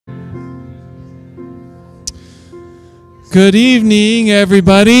Good evening,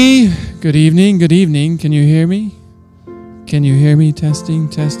 everybody. Good evening, good evening. Can you hear me? Can you hear me? Testing,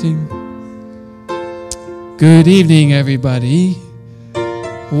 testing. Good evening, everybody.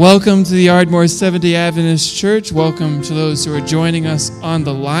 Welcome to the Ardmore Seventh-day Adventist Church. Welcome to those who are joining us on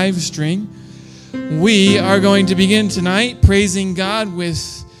the live stream. We are going to begin tonight praising God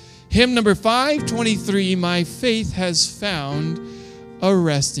with hymn number 523, My Faith Has Found a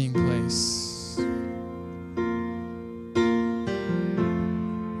Resting Place.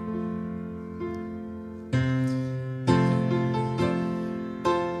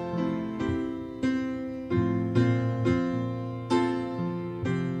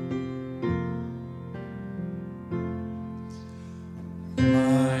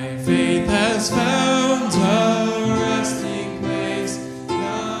 Found a resting place,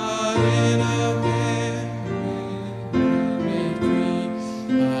 not in a man-made dream.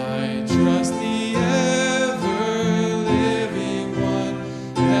 I trust the ever-living one,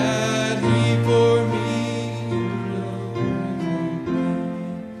 that he for me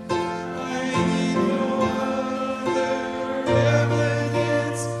I need no other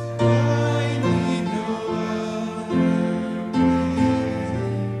evidence, I need no other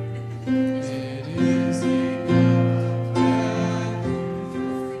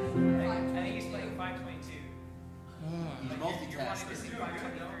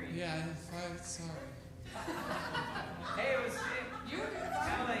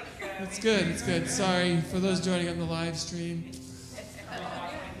It's good, it's good. Sorry for those joining on the live stream.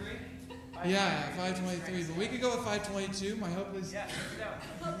 Yeah, 523. But we could go with 522. My hope is.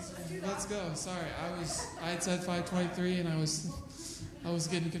 Let's go. Sorry, I had said 523 and I was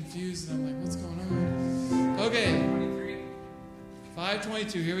getting confused and I'm like, what's going on? Okay.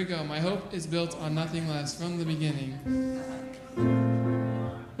 522. Here we go. My hope is built on nothing less from the beginning.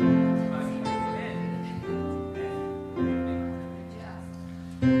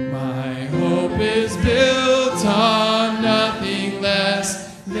 My hope is built on nothing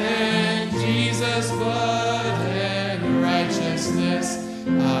less than Jesus' blood and righteousness.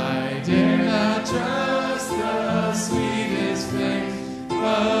 I dare not trust the sweetest flame,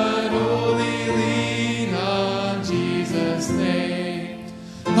 but wholly lean on Jesus' name.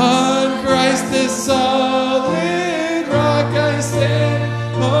 On Christ the solid rock I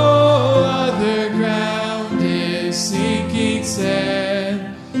stand, all other ground is sinking sand.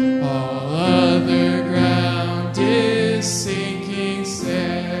 All other ground is sinking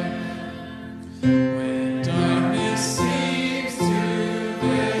sand. When darkness seems to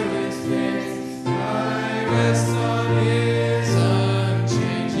veil its face, I rest on his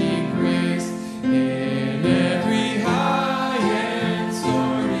unchanging grace. In every high and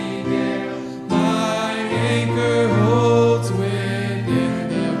stormy gale, my anchor holds within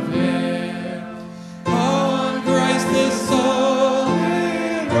the veil. On Christ the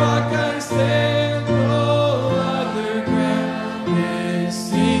solid rock I stand, all other ground is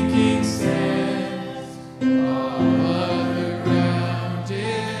sinking sand. All other ground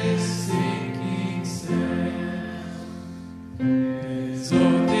is sinking sand. His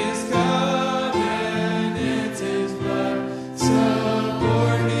oath is covenant, his blood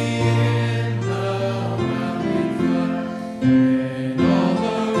support me in the whelming flood. When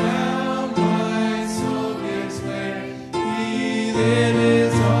all around my soul gives way, he lit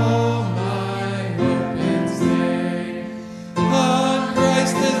is all my hope and stay. On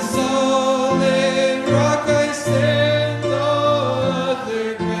Christ the solid rock I stand, all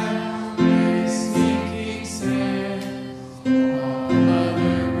other ground is sinking sand. All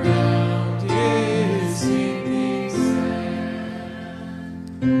other ground is sinking sand.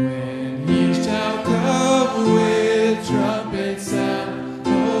 When he shall come with trumpet sound,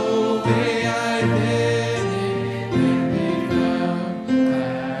 obey I then in be found.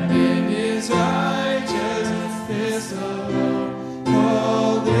 And in his righteousness alone,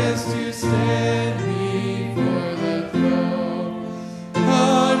 all this to stand before the throne.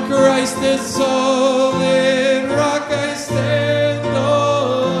 On Christ the solid rock I stand,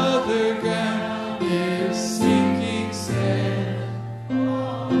 all other ground is sinking sand.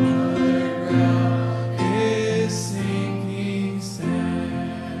 All other ground is sinking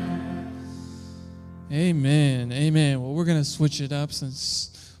sand. Amen, amen. Well, we're going to switch it up since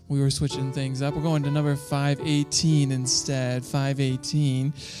we were switching things up. We're going to number 518 instead.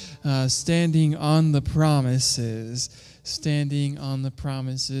 518, Standing on the Promises. Standing on the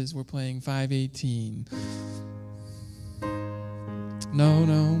Promises. We're playing 518.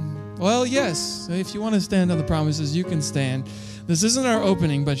 No. Well, yes. If you want to stand on the promises, you can stand. This isn't our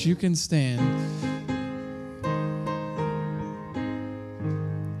opening, but you can stand.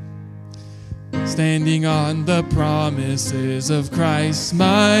 standing on the promises of Christ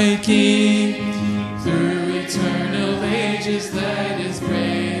my King. Through eternal ages let his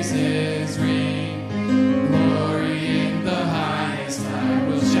praises ring. Glory in the highest I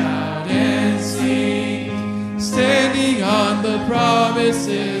will shout and sing, standing on the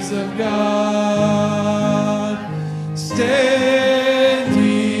promises of God. Standing,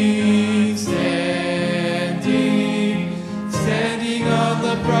 standing, standing on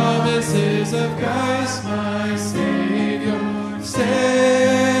the promises of Christ my Savior.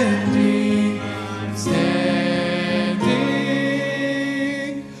 Standing, standing,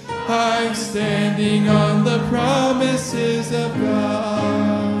 I'm standing on the promises of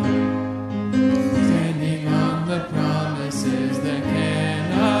God. Standing on the promises that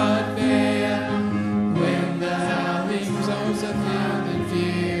cannot fail. When the howling storms of hell and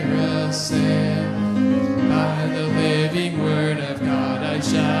fear assail, by the living word of God I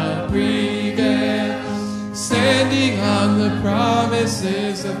shall prevail. Standing on the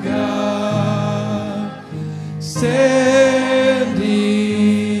promises of God. Standing,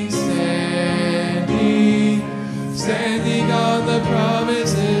 standing, standing on the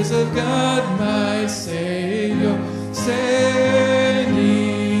promises of God my Savior.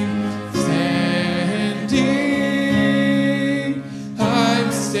 Standing, standing,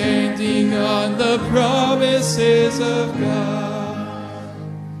 I'm standing on the promises of God.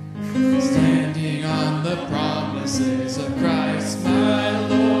 Standing on the promises of Christ my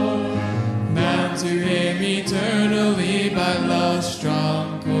Lord, bound to him eternally by love's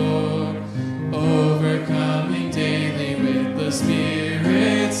strong cord, overcoming daily with the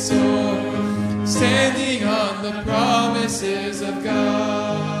Spirit's sword. Standing on the promises of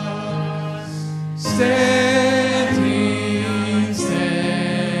God. Standing,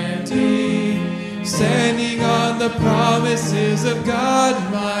 standing, standing on the promises of God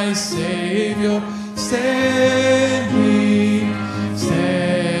my Savior. Standing,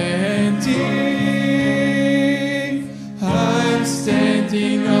 standing, I'm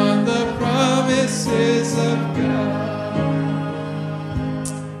standing on the promises of God.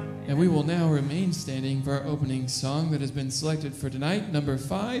 And we will now remain standing for our opening song that has been selected for tonight, number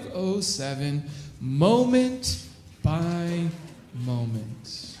 507, Moment by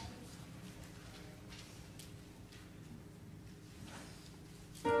Moment.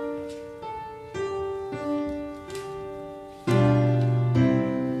 Moment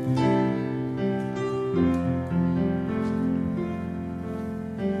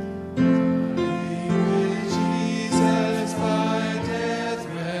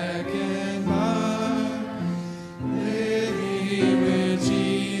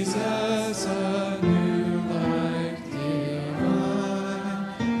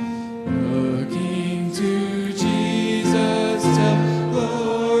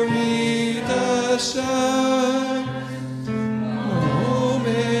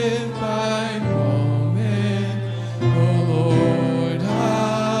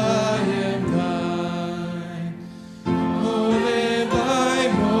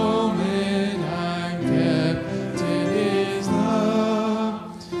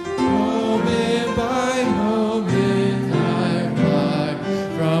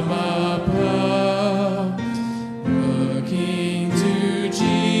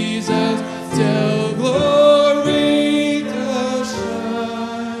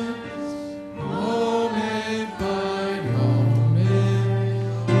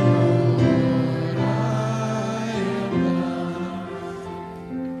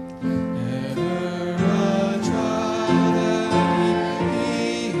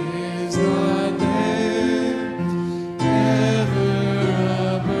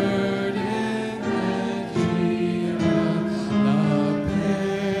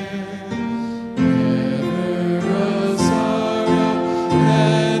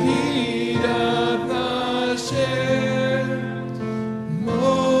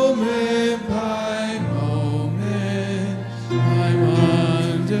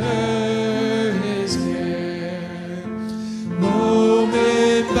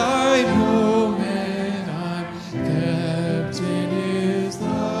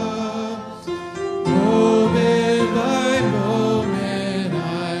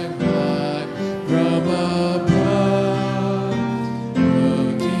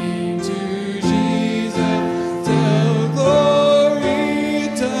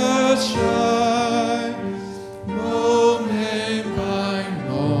by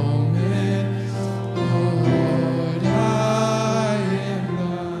moment.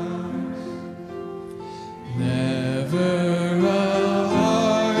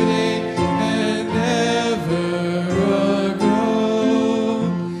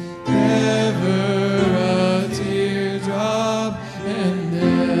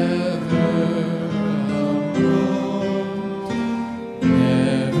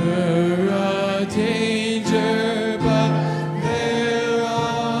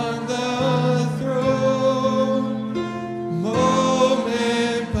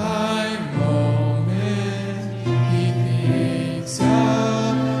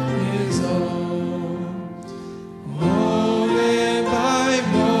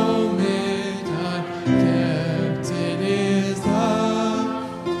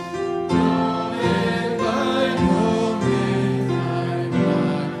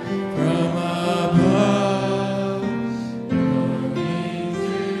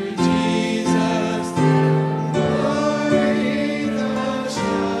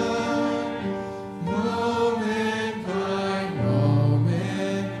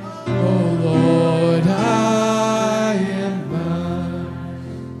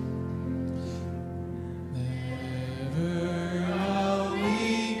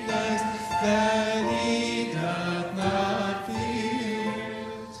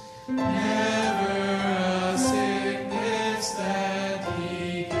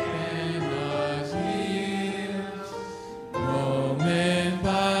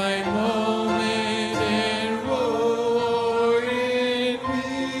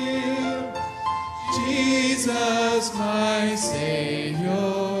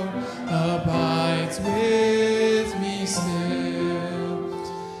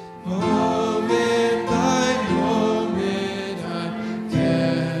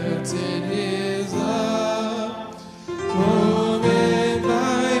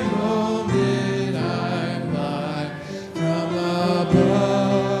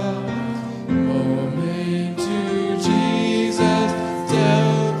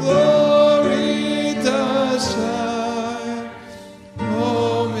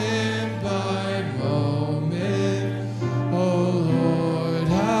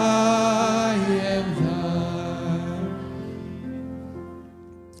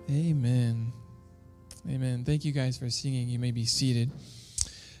 thank you guys for singing. You may be seated.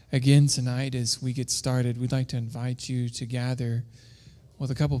 Again, tonight, as we get started, we'd like to invite you to gather with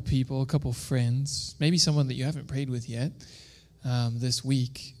a couple people, a couple friends, maybe someone that you haven't prayed with yet this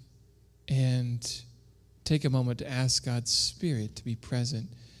week, and take a moment to ask God's Spirit to be present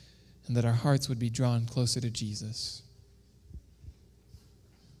and that our hearts would be drawn closer to Jesus.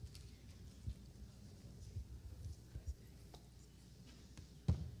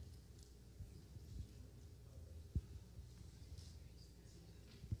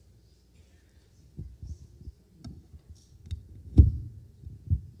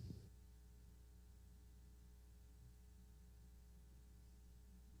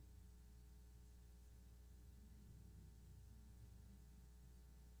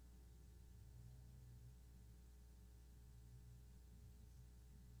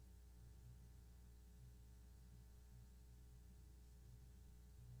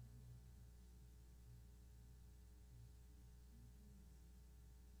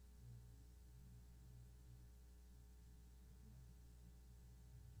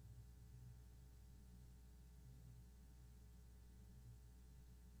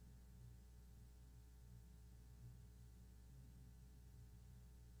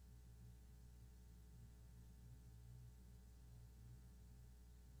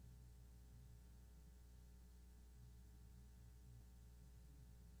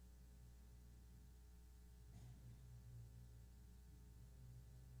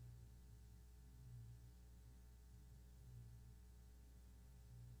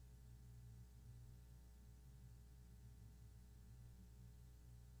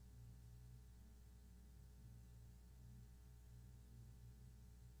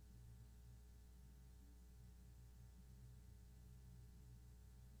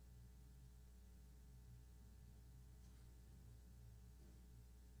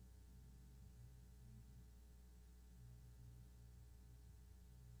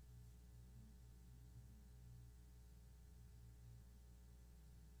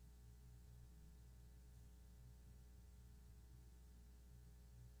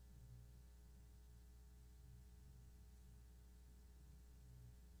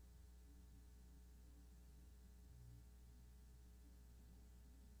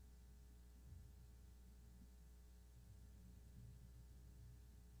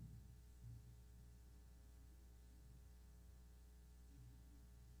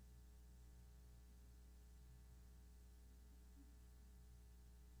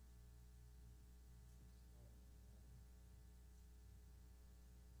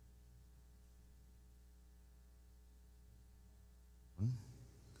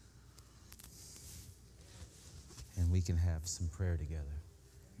 And we can have some prayer together.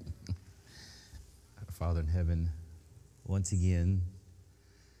 Our Father in heaven, once again,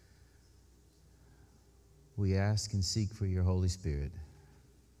 we ask and seek for your Holy Spirit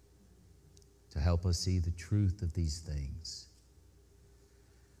to help us see the truth of these things.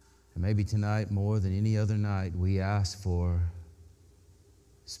 And maybe tonight, more than any other night, we ask for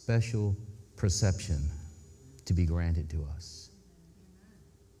special perception to be granted to us,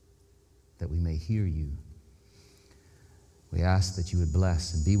 that we may hear you. We ask that you would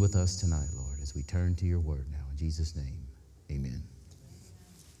bless and be with us tonight, Lord, as we turn to your word now. In Jesus' name, amen.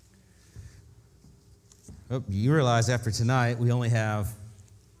 Oh, you realize after tonight, we only have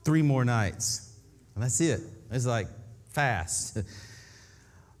 3 more nights. And that's it. It's like fast.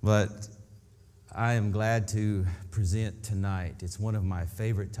 But I am glad to present tonight. It's one of my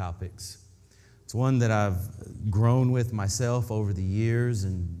favorite topics. It's one that I've grown with myself over the years,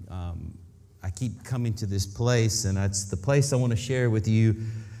 and I keep coming to this place, and it's the place I want to share with you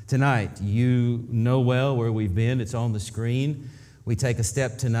tonight. You know well where we've been. It's on the screen. We take a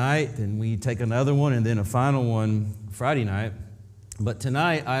step tonight, and we take another one, and then a final one Friday night. But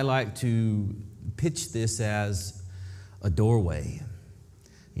tonight, I like to pitch this as a doorway.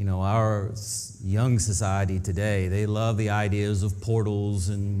 You know, our young society today, they love the ideas of portals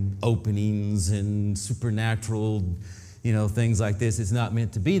and openings and supernatural, things like this. It's not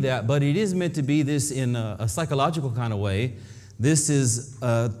meant to be that, but it is meant to be this in a psychological kind of way. This is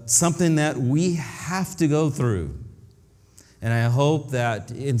something that we have to go through. And I hope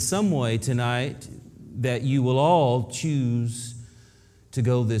that in some way tonight that you will all choose to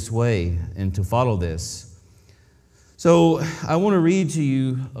go this way and to follow this. So I want to read to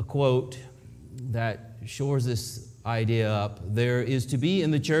you a quote that shores this idea up. There is to be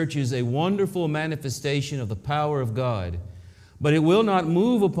in the churches a wonderful manifestation of the power of God, but it will not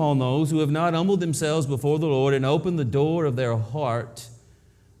move upon those who have not humbled themselves before the Lord and opened the door of their heart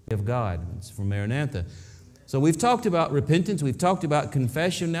of God. It's from Maranatha. So we've talked about repentance, we've talked about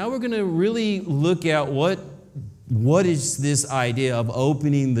confession. Now we're going to really look at what what is this idea of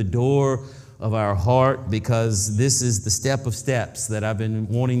opening the door of our heart? Because this is the step of steps that I've been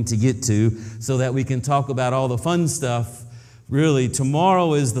wanting to get to so that we can talk about all the fun stuff. Really,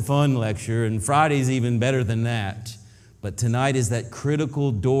 tomorrow is the fun lecture, and Friday's even better than that. But tonight is that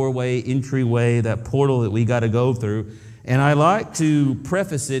critical doorway, entryway, that portal that we got to go through. And I like to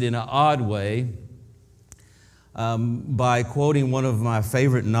preface it in an odd way by quoting one of my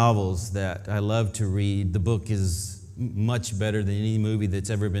favorite novels that I love to read. The book is much better than any movie that's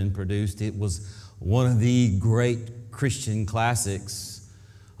ever been produced. It was one of the great Christian classics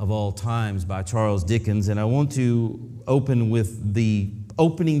of all times by Charles Dickens. And I want to open with the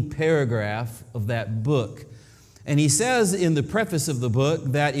opening paragraph of that book. And he says in the preface of the book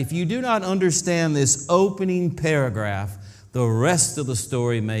that if you do not understand this opening paragraph, the rest of the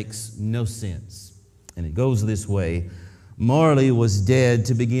story makes no sense. And it goes this way. Marley was dead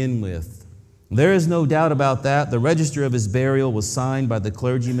to begin with. There is no doubt about that. The register of his burial was signed by the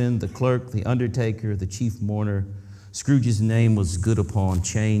clergyman, the clerk, the undertaker, the chief mourner. Scrooge's name was good upon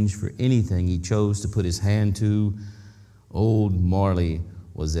change for anything he chose to put his hand to. Old Marley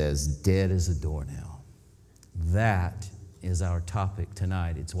was as dead as a doornail. That is our topic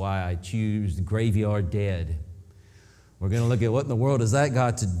tonight. It's why I choose Graveyard Dead. We're going to look at what in the world has that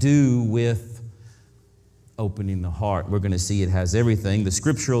got to do with opening the heart. We're going to see it has everything. The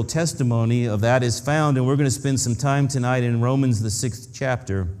scriptural testimony of that is found, and we're going to spend some time tonight in Romans, the 6th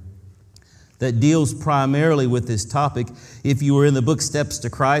chapter, that deals primarily with this topic. If you were in the book Steps to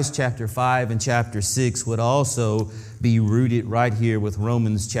Christ, chapter 5 and chapter 6 would also be rooted right here with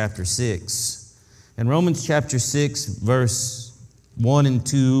Romans chapter 6. In Romans chapter 6, verse 1 and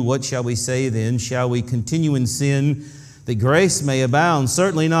 2, what shall we say then? Shall we continue in sin that grace may abound?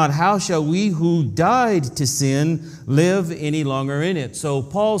 Certainly not. How shall we who died to sin live any longer in it? So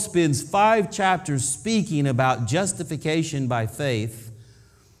Paul spends 5 chapters speaking about justification by faith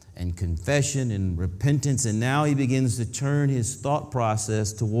and confession and repentance, and now he begins to turn his thought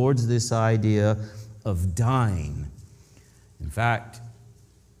process towards this idea of dying. In fact,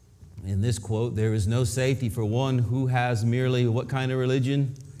 in this quote, there is no safety for one who has merely what kind of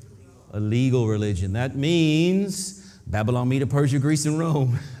religion? A legal religion. That means Babylon, Media, Persia, Greece, and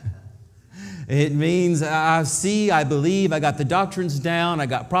Rome. It means I see, I believe, I got the doctrines down, I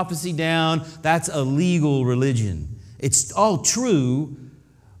got prophecy down. That's a legal religion. It's all true,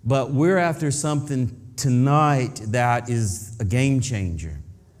 but we're after something tonight that is a game changer.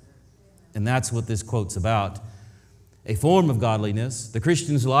 And that's what this quote's about. A form of godliness. The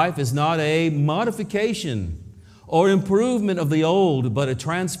Christian's life is not a modification or improvement of the old, but a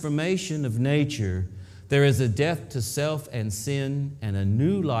transformation of nature. There is a death to self and sin and a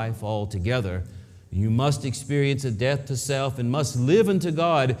new life altogether. You must experience a death to self and must live unto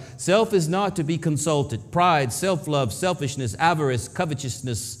God. Self is not to be consulted. Pride, self-love, selfishness, avarice,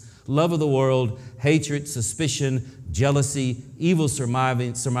 covetousness, love of the world, hatred, suspicion, jealousy, evil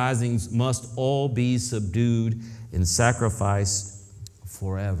surmisings must all be subdued and sacrificed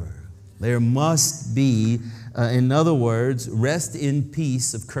forever. There must be, in other words, rest in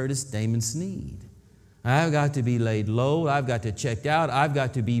peace of Curtis Damon Snead. I've got to be laid low. I've got to check out. I've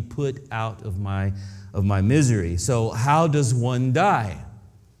got to be put out of my misery. So how does one die?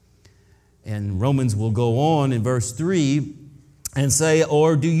 And Romans will go on in verse 3 and say,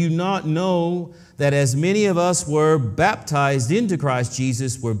 or do you not know that as many of us were baptized into Christ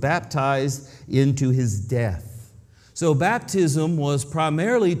Jesus, were baptized into his death? So baptism was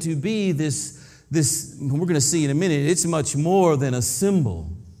primarily to be this, we're going to see in a minute, it's much more than a symbol.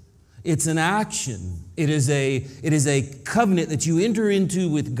 It's an action. It is a covenant that you enter into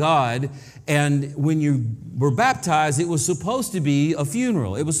with God. And when you were baptized, it was supposed to be a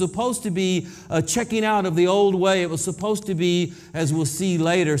funeral. It was supposed to be a checking out of the old way. It was supposed to be, as we'll see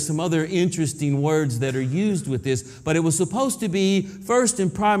later, some other interesting words that are used with this. But it was supposed to be first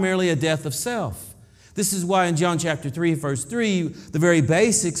and primarily a death of self. This is why in John chapter 3, verse 3, the very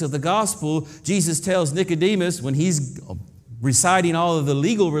basics of the gospel, Jesus tells Nicodemus when he's reciting all of the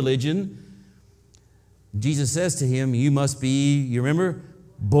legal religion, Jesus says to him, you must be, you remember,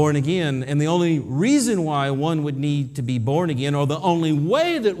 born again. And the only reason why one would need to be born again, or the only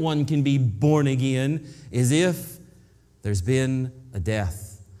way that one can be born again, is if there's been a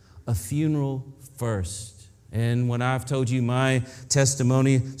death, a funeral first. And when I've told you my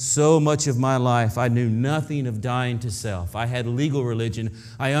testimony, so much of my life, I knew nothing of dying to self. I had legal religion.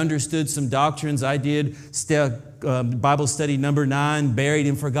 I understood some doctrines. I did Bible study number 9, buried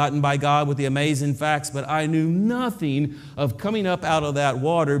and forgotten by God with the amazing facts, but I knew nothing of coming up out of that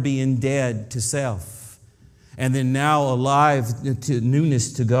water being dead to self. And then now alive to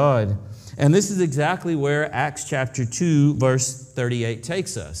newness to God. And this is exactly where Acts chapter 2, verse 38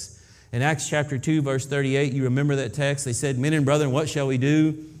 takes us. In Acts chapter 2, verse 38, you remember that text? They said, "Men and brethren, what shall we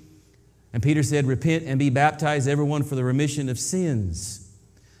do?" And Peter said, "Repent and be baptized, everyone, for the remission of sins."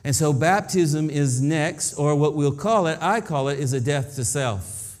 And so baptism is next, or what we'll call it, I call it, is a death to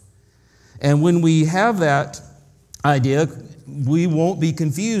self. And when we have that idea, we won't be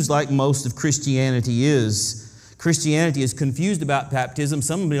confused like most of Christianity is. Christianity is confused about baptism.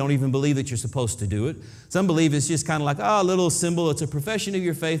 Some don't even believe that you're supposed to do it. Some believe it's just kind of like, a little symbol. It's a profession of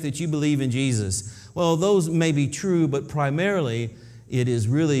your faith that you believe in Jesus. Well, those may be true, but primarily it is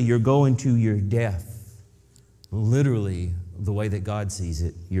really you're going to your death. Literally, the way that God sees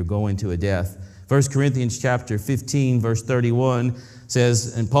it, you're going to a death. 1 Corinthians chapter 15, verse 31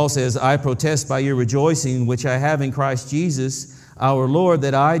 says, and Paul says, "I protest by your rejoicing, which I have in Christ Jesus, our Lord,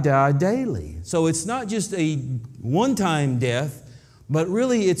 that I die daily." So it's not just a one-time death, but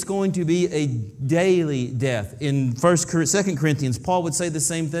really it's going to be a daily death. In 2 Corinthians, Paul would say the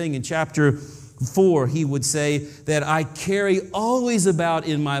same thing. In chapter 4, he would say that I carry always about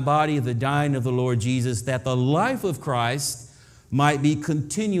in my body the dying of the Lord Jesus, that the life of Christ might be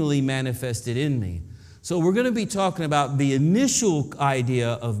continually manifested in me. So we're going to be talking about the initial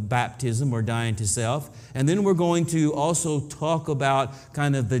idea of baptism or dying to self, and then we're going to also talk about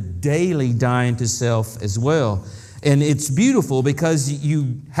kind of the daily dying to self as well. And it's beautiful because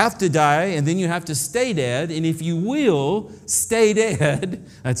you have to die and then you have to stay dead, and if you will stay dead,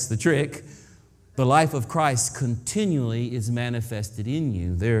 that's the trick, the life of Christ continually is manifested in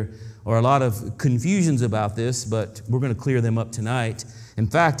you. There are a lot of confusions about this, but we're going to clear them up tonight. In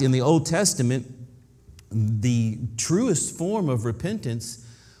fact, in the Old Testament, the truest form of repentance,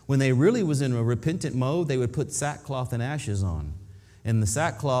 when they really was in a repentant mode, they would put sackcloth and ashes on. And the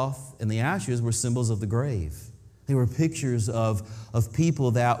sackcloth and the ashes were symbols of the grave. They were pictures of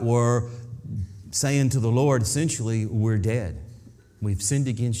people that were saying to the Lord, essentially, we're dead. We've sinned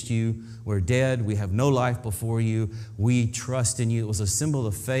against you. We're dead. We have no life before you. We trust in you. It was a symbol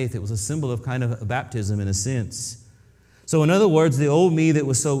of faith. It was a symbol of kind of baptism in a sense. So in other words, the old me that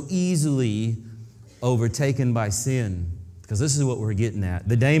was so easily overtaken by sin, because this is what we're getting at.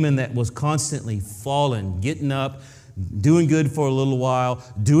 The Damon that was constantly falling, getting up, doing good for a little while,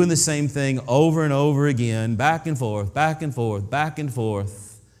 doing the same thing over and over again, back and forth, back and forth, back and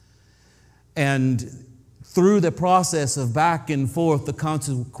forth. And through the process of back and forth, the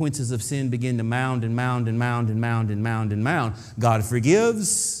consequences of sin begin to mound and mound and mound and mound and mound and mound. God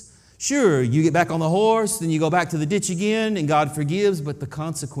forgives. Sure, you get back on the horse, then you go back to the ditch again, and God forgives, but the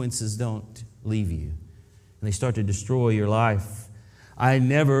consequences don't leave you. And they start to destroy your life. I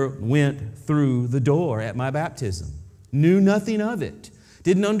never went through the door at my baptism. Knew nothing of it.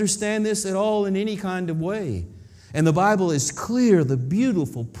 Didn't understand this at all in any kind of way. And the Bible is clear, the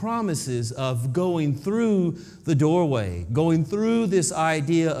beautiful promises of going through the doorway, going through this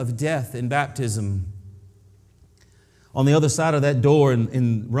idea of death in baptism. On the other side of that door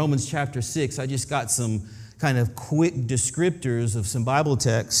in Romans chapter 6, I just got some kind of quick descriptors of some Bible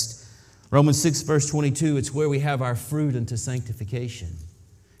text. Romans 6, verse 22, it's where we have our fruit unto sanctification.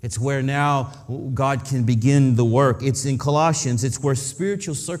 It's where now God can begin the work. It's in Colossians, it's where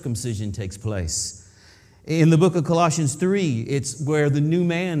spiritual circumcision takes place. In the book of Colossians 3, it's where the new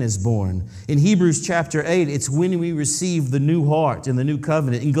man is born. In Hebrews chapter 8, it's when we receive the new heart and the new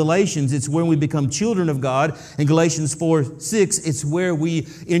covenant. In Galatians, it's when we become children of God. In Galatians 4:6, it's where we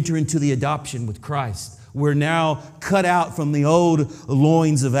enter into the adoption with Christ. We're now cut out from the old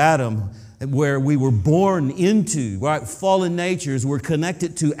loins of Adam, where we were born into, right? Fallen natures were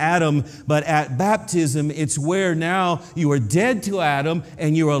connected to Adam, but at baptism, it's where now you are dead to Adam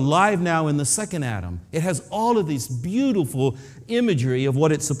and you're alive now in the second Adam. It has all of this beautiful imagery of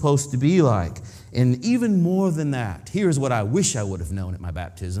what it's supposed to be like. And even more than that, here's what I wish I would have known at my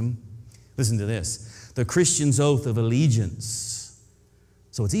baptism. Listen to this. The Christian's oath of allegiance.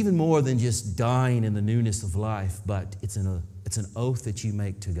 So it's even more than just dying in the newness of life, but it's an oath that you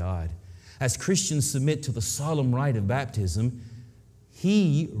make to God. As Christians submit to the solemn rite of baptism,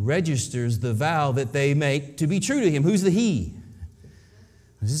 He registers the vow that they make to be true to Him. Who's the He?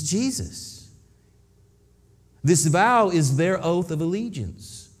 This is Jesus. This vow is their oath of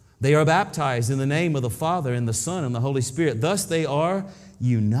allegiance. They are baptized in the name of the Father and the Son and the Holy Spirit. Thus they are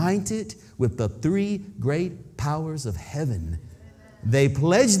united with the three great powers of heaven. They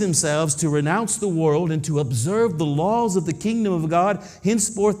pledge themselves to renounce the world and to observe the laws of the kingdom of God.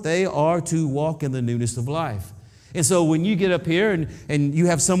 Henceforth, they are to walk in the newness of life. And so when you get up here and you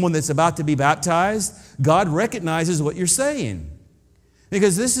have someone that's about to be baptized, God recognizes what you're saying.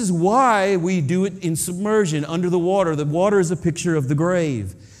 Because this is why we do it in submersion, under the water. The water is a picture of the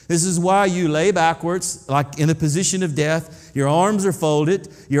grave. This is why you lay backwards, like in a position of death. Your arms are folded,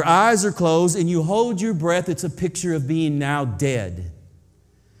 your eyes are closed, and you hold your breath. It's a picture of being now dead.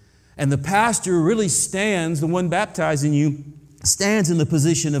 And the pastor really stands, the one baptizing you, stands in the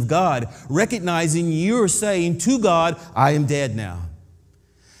position of God, recognizing you're saying to God, I am dead now.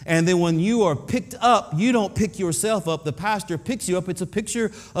 And then when you are picked up, you don't pick yourself up. The pastor picks you up. It's a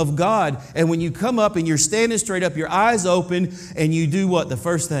picture of God. And when you come up and you're standing straight up, your eyes open, and you do what? The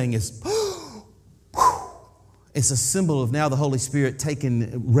first thing is, it's a symbol of now the Holy Spirit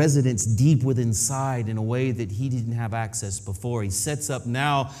taking residence deep within inside in a way that He didn't have access before. He sets up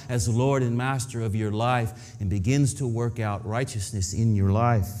now as Lord and Master of your life and begins to work out righteousness in your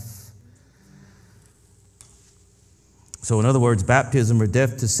life. So in other words, baptism or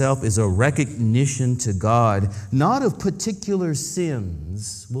death to self is a recognition to God, not of particular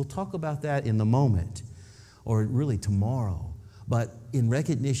sins. We'll talk about that in a moment, or really tomorrow, but in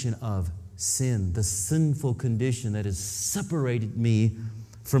recognition of sin, the sinful condition that has separated me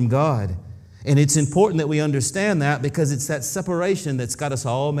from God. And it's important that we understand that, because it's that separation that's got us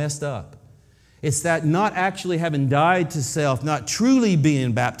all messed up. It's that not actually having died to self, not truly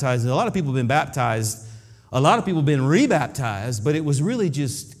being baptized. And a lot of people have been baptized. A lot of people have been rebaptized, but it was really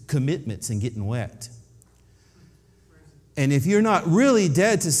just commitments and getting wet. And if you're not really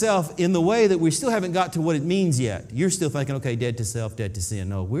dead to self in the way that we still haven't got to what it means yet, you're still thinking, okay, dead to self, dead to sin.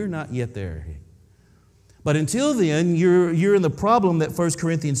 No, we're not yet there. But until then, you're in the problem that 1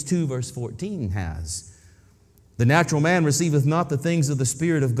 Corinthians 2 verse 14 has. The natural man receiveth not the things of the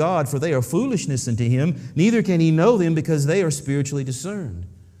Spirit of God, for they are foolishness unto him, neither can he know them, because they are spiritually discerned.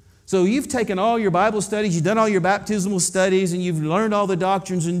 So you've taken all your Bible studies, you've done all your baptismal studies, and you've learned all the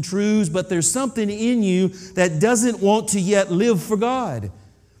doctrines and truths, but there's something in you that doesn't want to yet live for God.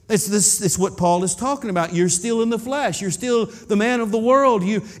 It's what Paul is talking about. You're still in the flesh. You're still the man of the world.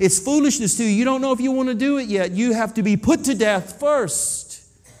 It's foolishness to you. You don't know if you want to do it yet. You have to be put to death first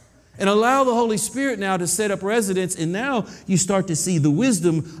and allow the Holy Spirit now to set up residence, and now you start to see the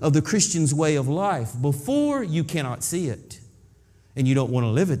wisdom of the Christian's way of life. Before, you cannot see it. And you don't want to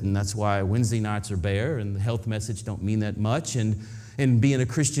live it, and that's why Wednesday nights are bare, and the health message don't mean that much, and being a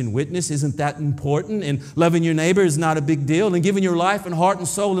Christian witness isn't that important, and loving your neighbor is not a big deal, and giving your life and heart and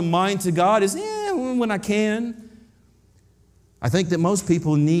soul and mind to God is, when I can. I think that most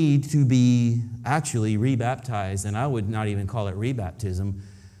people need to be actually rebaptized, and I would not even call it rebaptism.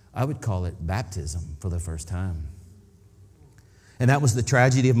 I would call it baptism for the first time. And that was the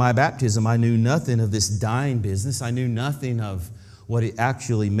tragedy of my baptism. I knew nothing of this dying business. I knew nothing of what it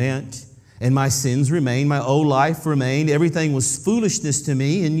actually meant. And my sins remained. My old life remained. Everything was foolishness to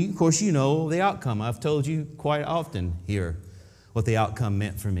me. And of course, you know the outcome. I've told you quite often here what the outcome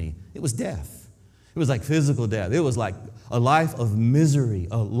meant for me. It was death. It was like physical death. It was like a life of misery,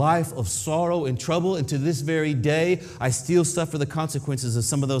 a life of sorrow and trouble. And to this very day, I still suffer the consequences of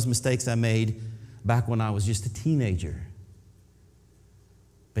some of those mistakes I made back when I was just a teenager.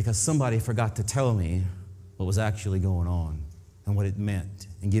 Because somebody forgot to tell me what was actually going on and what it meant,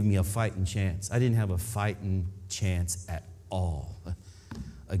 and give me a fighting chance. I didn't have a fighting chance at all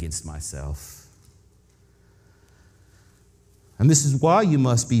against myself. And this is why you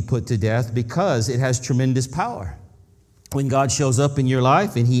must be put to death, because it has tremendous power. When God shows up in your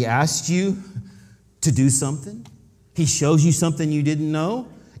life and He asks you to do something, He shows you something you didn't know,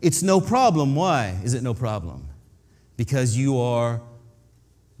 it's no problem. Why is it no problem? Because you are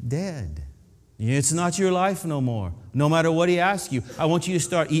dead. It's not your life no more. No matter what He asks you. I want you to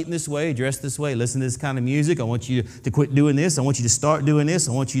start eating this way, dress this way, listen to this kind of music. I want you to quit doing this. I want you to start doing this.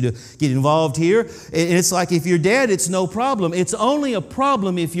 I want you to get involved here. And it's like if you're dead, it's no problem. It's only a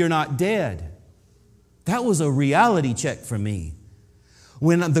problem if you're not dead. That was a reality check for me.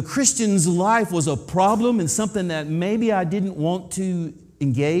 When the Christian's life was a problem and something that maybe I didn't want to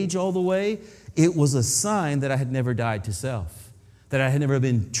engage all the way, it was a sign that I had never died to self, that I had never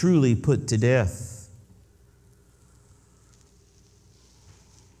been truly put to death.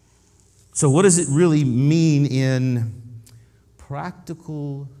 So what does it really mean in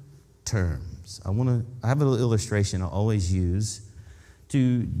practical terms? I have a little illustration I'll always use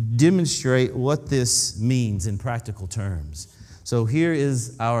to demonstrate what this means in practical terms. So here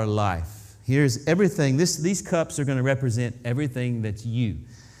is our life. Here's everything. These cups are going to represent everything that's you.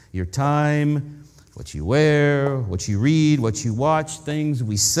 Your time, what you wear, what you read, what you watch, things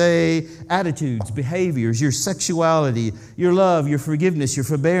we say, attitudes, behaviors, your sexuality, your love, your forgiveness, your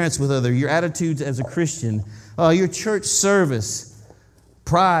forbearance with others, your attitudes as a Christian, your church service,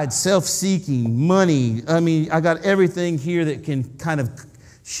 pride, self-seeking, money. I mean, I got everything here that can kind of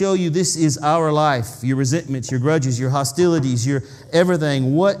show you this is our life, your resentments, your grudges, your hostilities, your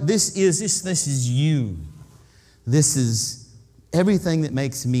everything. What this is you. This is everything that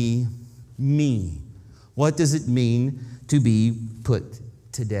makes me, me. What does it mean to be put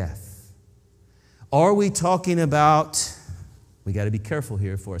to death? Are we talking about, we got to be careful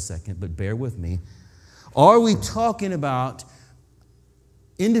here for a second, but bear with me. Are we talking about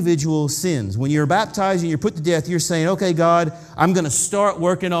individual sins? When you're baptized and you're put to death, you're saying, okay, God, I'm going to start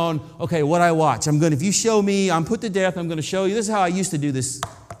working on, okay, what I watch. If you show me, I'm put to death, I'm going to show you. This is how I used to do this.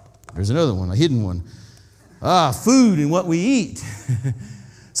 There's another one, a hidden one. Food and what we eat.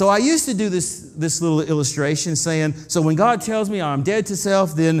 So I used to do this little illustration saying, so when God tells me I'm dead to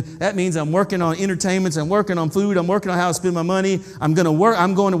self, then that means I'm working on entertainments, I'm working on food, I'm working on how to spend my money. I'm going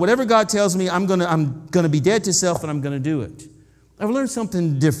to whatever God tells me, I'm going to be dead to self and I'm going to do it. I've learned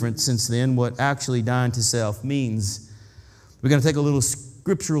something different since then, what actually dying to self means. We're going to take a little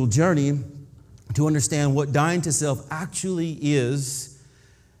scriptural journey to understand what dying to self actually is.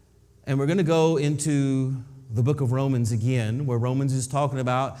 And we're going to go into the book of Romans again, where Romans is talking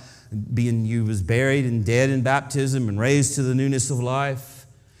about you was buried and dead in baptism and raised to the newness of life.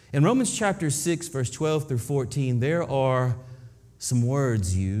 In Romans chapter 6, verse 12 through 14, there are some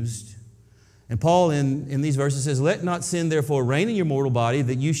words used. And Paul in these verses says, let not sin therefore reign in your mortal body,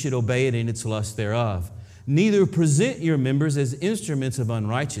 that you should obey it in its lust thereof. Neither present your members as instruments of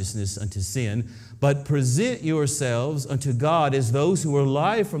unrighteousness unto sin, but present yourselves unto God as those who are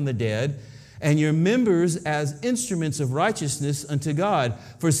alive from the dead, and your members as instruments of righteousness unto God.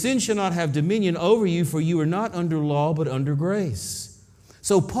 For sin shall not have dominion over you, for you are not under law, but under grace.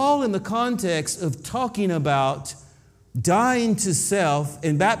 So Paul, in the context of talking about dying to self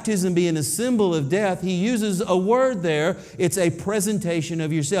and baptism being a symbol of death, he uses a word there. It's a presentation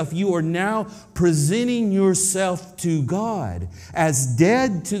of yourself. You are now presenting yourself to God as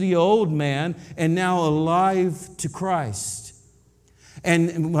dead to the old man and now alive to Christ.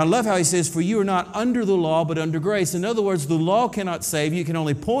 And I love how he says, for you are not under the law, but under grace. In other words, the law cannot save you. It can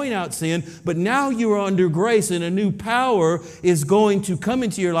only point out sin. But now you are under grace, and a new power is going to come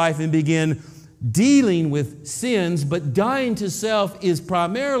into your life and begin dealing with sins. But dying to self is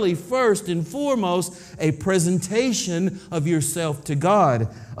primarily, first and foremost, a presentation of yourself to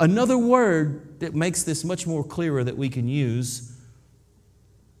God. Another word that makes this much more clearer that we can use,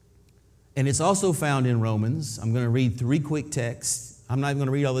 and it's also found in Romans. I'm going to read 3 quick texts. I'm not even going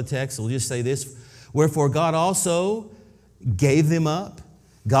to read all the text. I'll just say this. Wherefore God also gave them up.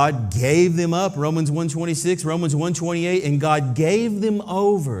 God gave them up. Romans 1:26, Romans 1:28, and God gave them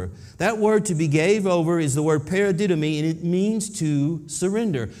over. That word to be gave over is the word paradidomi, and it means to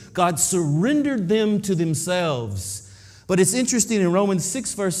surrender. God surrendered them to themselves. But it's interesting, in Romans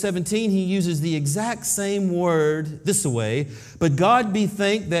 6, verse 17, he uses the exact same word this way. But God be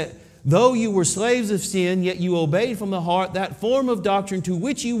thanked that though you were slaves of sin, yet you obeyed from the heart that form of doctrine to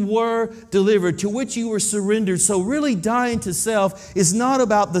which you were delivered, to which you were surrendered. So really dying to self is not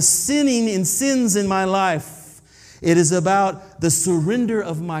about the sinning and sins in my life. It is about the surrender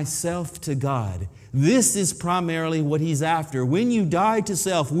of myself to God. This is primarily what he's after. When you die to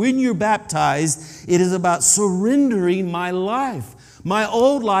self, when you're baptized, it is about surrendering my life. My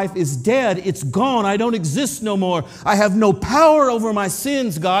old life is dead. It's gone. I don't exist no more. I have no power over my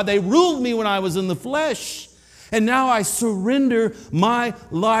sins, God. They ruled me when I was in the flesh. And now I surrender my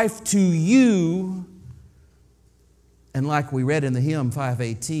life to you. And like we read in the hymn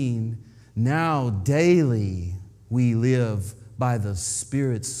 518, now daily we live by the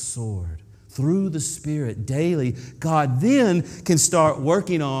Spirit's sword. Through the Spirit daily, God then can start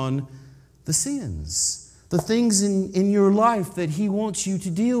working on the sins. The things in your life that He wants you to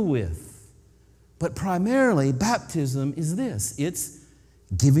deal with. But primarily, baptism is this. It's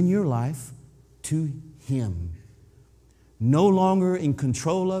giving your life to Him. No longer in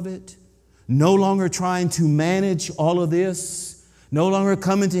control of it. No longer trying to manage all of this. No longer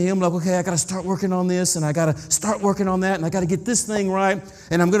coming to Him like, okay, I got to start working on this, and I got to start working on that, and I got to get this thing right,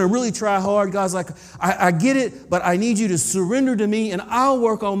 and I'm going to really try hard. God's like, I get it, but I need you to surrender to me, and I'll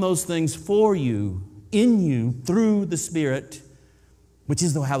work on those things for you, in you, through the Spirit, which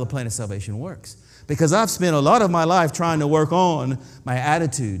is how the plan of salvation works. Because I've spent a lot of my life trying to work on my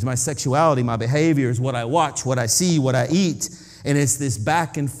attitudes, my sexuality, my behaviors, what I watch, what I see, what I eat. And it's this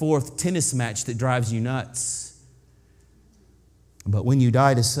back and forth tennis match that drives you nuts. But when you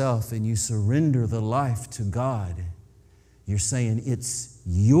die to self and you surrender the life to God, you're saying it's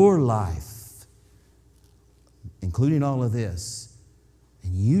your life, including all of this,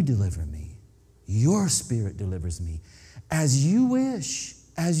 and you deliver me. Your Spirit delivers me as you wish.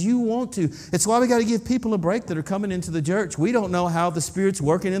 as you want to. It's why we got to give people a break that are coming into the church. We don't know how the Spirit's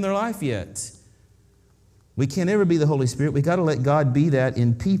working in their life yet. We can't ever be the Holy Spirit. We got to let God be that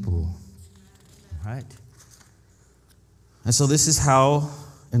in people. Right? And so this is how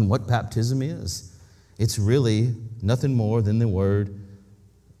and what baptism is. It's really nothing more than the word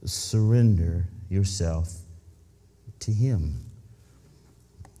surrender yourself to Him.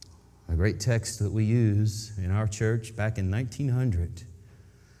 A great text that we use in our church back in 1900,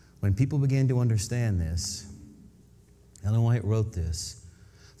 when people began to understand this, Ellen White wrote this: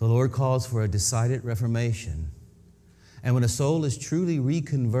 the Lord calls for a decided reformation. And when a soul is truly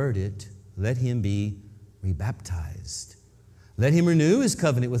reconverted, let him be rebaptized. Let him renew his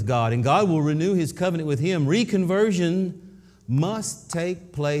covenant with God, and God will renew His covenant with him. Reconversion must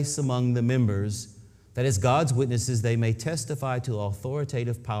take place among the members, that as God's witnesses they may testify to the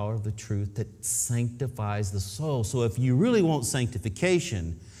authoritative power of the truth that sanctifies the soul. So if you really want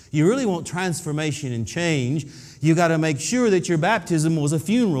sanctification, you really want transformation and change, you got to make sure that your baptism was a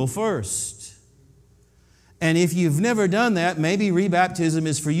funeral first. And if you've never done that, maybe rebaptism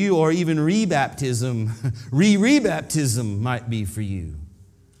is for you, or even rebaptism, rebaptism might be for you.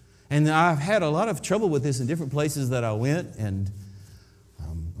 And I've had a lot of trouble with this in different places that I went. And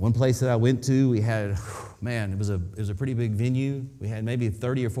one place that I went to, we had, man, it was a pretty big venue. We had maybe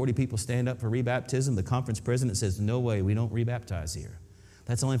 30 or 40 people stand up for rebaptism. The conference president says, no way, we don't rebaptize here.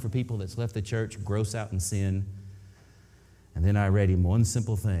 That's only for people that's left the church, gross out in sin. And then I read him one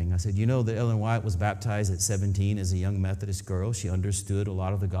simple thing. I said, you know that Ellen White was baptized at 17 as a young Methodist girl. She understood a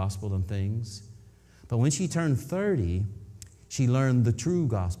lot of the gospel and things. But when she turned 30, she learned the true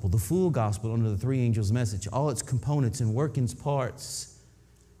gospel, the full gospel under the three angels' message, all its components and working parts.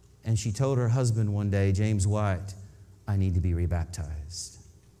 And she told her husband one day, James White, I need to be rebaptized.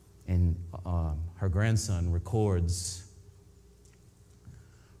 And her grandson records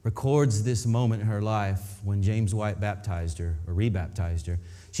this moment in her life when James White baptized her, or rebaptized her.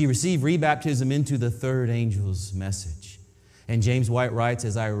 She received rebaptism into the third angel's message. And James White writes,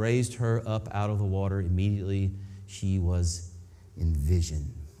 as I raised her up out of the water, immediately she was in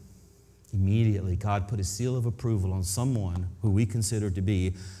vision. Immediately, God put a seal of approval on someone who we consider to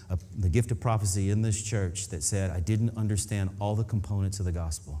be the gift of prophecy in this church that said, I didn't understand all the components of the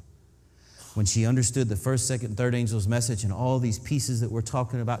gospel. When she understood the first, second, third angel's message and all these pieces that we're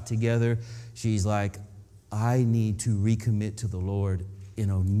talking about together, she's like, I need to recommit to the Lord in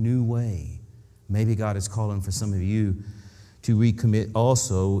a new way. Maybe God is calling for some of you to recommit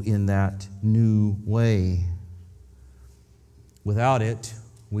also in that new way. Without it,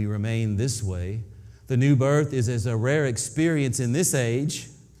 we remain this way. The new birth is as a rare experience in this age.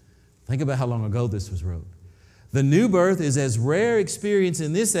 Think about how long ago this was wrote. The new birth is as rare experience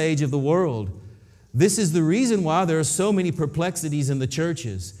in this age of the world. This is the reason why there are so many perplexities in the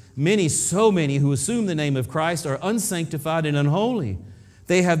churches. So many who assume the name of Christ are unsanctified and unholy.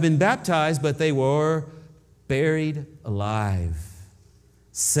 They have been baptized, but they were buried alive.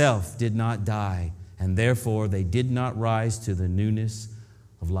 Self did not die, and therefore they did not rise to the newness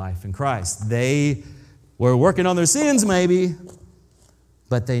of life in Christ. They were working on their sins maybe,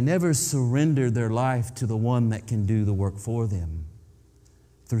 but they never surrendered their life to the one that can do the work for them.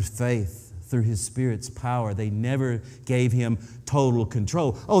 Through faith, through His Spirit's power, they never gave Him total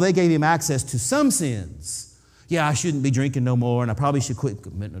control. Oh, they gave Him access to some sins. Yeah, I shouldn't be drinking no more, and I probably should quit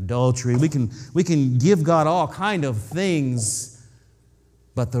committing adultery. We can give God all kind of things,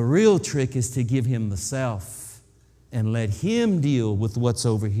 but the real trick is to give Him the self and let Him deal with what's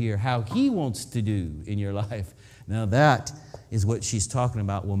over here, how He wants to do in your life. Now that is what she's talking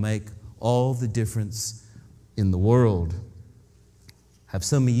about will make all the difference in the world. Have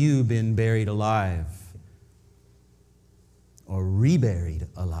some of you been buried alive or reburied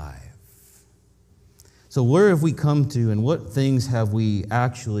alive? So where have we come to, and what things have we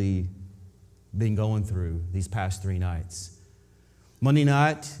actually been going through these past 3 nights? Monday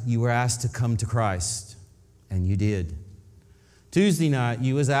night, you were asked to come to Christ, and you did. Tuesday night,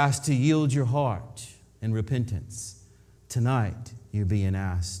 you was asked to yield your heart in repentance. Tonight, you're being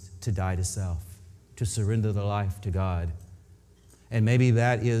asked to die to self, to surrender the life to God. And maybe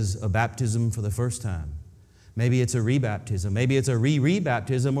that is a baptism for the first time. Maybe it's a rebaptism. Maybe it's a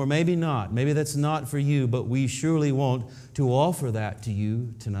re-rebaptism, or maybe not. Maybe that's not for you, but we surely want to offer that to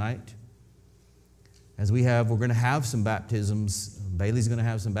you tonight. As we're going to have some baptisms. Bailey's going to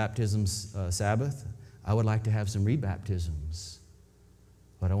have some baptisms Sabbath. I would like to have some rebaptisms.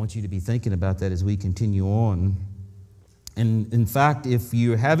 But I want you to be thinking about that as we continue on. And in fact, if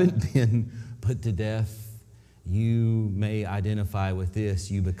you haven't been put to death, you may identify with this.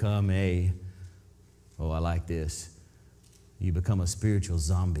 You become I like this. you become a spiritual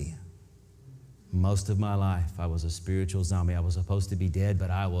zombie. Most of my life, I was a spiritual zombie. I was supposed to be dead, but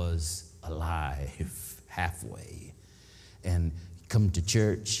I was alive halfway. And come to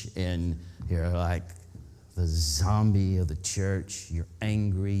church, and you're like the zombie of the church. You're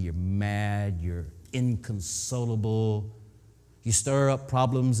angry, you're mad, you're inconsolable. You stir up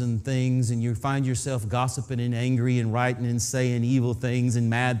problems and things, and you find yourself gossiping and angry and writing and saying evil things and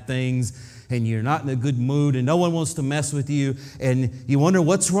mad things, and you're not in a good mood, and no one wants to mess with you, and you wonder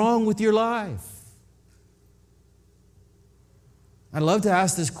what's wrong with your life. I'd love to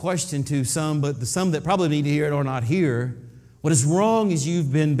ask this question to some, but the some that probably need to hear it or not hear. What is wrong is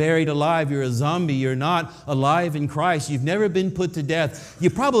you've been buried alive. You're a zombie. You're not alive in Christ. You've never been put to death. You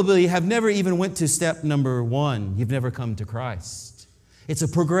probably have never even went to step number 1. You've never come to Christ. It's a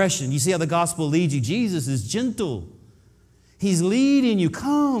progression. You see how the gospel leads you. Jesus is gentle. He's leading you.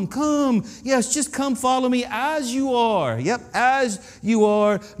 Come, come. Yes, just come follow me as you are. Yep, as you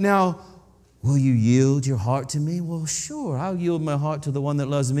are. Now, will you yield your heart to me? Well, sure. I'll yield my heart to the one that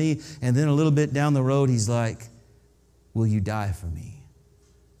loves me. And then a little bit down the road, he's like, will you die for me?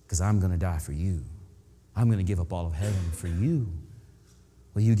 Because I'm going to die for you. I'm going to give up all of heaven for you.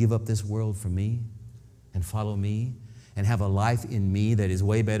 Will you give up this world for me and follow me and have a life in me that is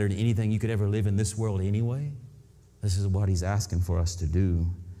way better than anything you could ever live in this world anyway? This is what he's asking for us to do.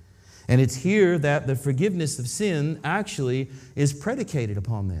 And it's here that the forgiveness of sin actually is predicated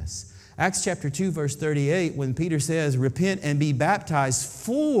upon this. Acts chapter 2, verse 38, when Peter says, repent and be baptized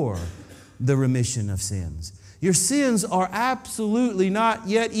for the remission of sins. Your sins are absolutely not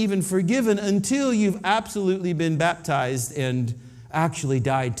yet even forgiven until you've absolutely been baptized and actually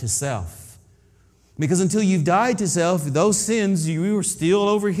died to self. Because until you've died to self, those sins, you are still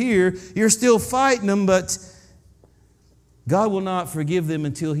over here, you're still fighting them, but God will not forgive them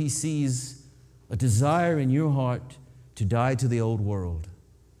until He sees a desire in your heart to die to the old world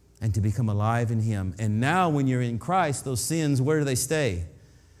and to become alive in Him. And now when you're in Christ, those sins, where do they stay?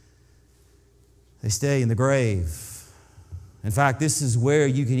 They stay in the grave. In fact, this is where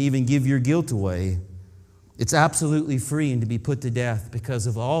you can even give your guilt away. It's absolutely free and to be put to death because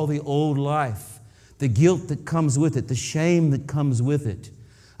of all the old life, the guilt that comes with it, the shame that comes with it.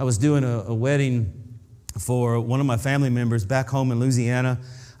 I was doing a wedding for one of my family members back home in Louisiana.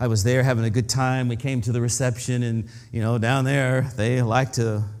 I was there having a good time. We came to the reception, and down there they like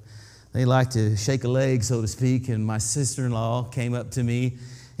to shake a leg, so to speak. And my sister-in-law came up to me,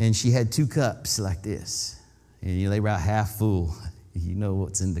 and she had 2 cups like this. And they were about half full. You know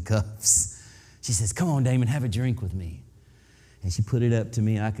what's in the cups. She says, come on, Damon, have a drink with me. And she put it up to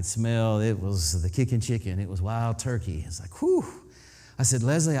me. I could smell it was the kicking chicken. It was wild turkey. It's like, whew. I said,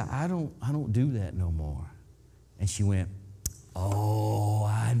 Leslie, I don't do that no more. And she went, oh,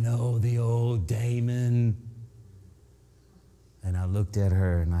 I know the old Damon. And I looked at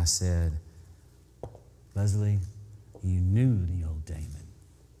her and I said, Leslie, you knew the old Damon.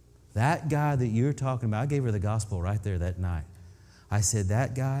 That guy that you're talking about, I gave her the gospel right there that night. I said,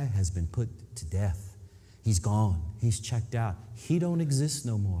 that guy has been put to death. He's gone. He's checked out. He don't exist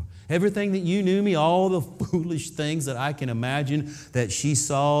no more. Everything that you knew me, all the foolish things that I can imagine that she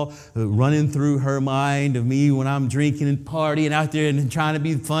saw running through her mind of me when I'm drinking and partying out there and trying to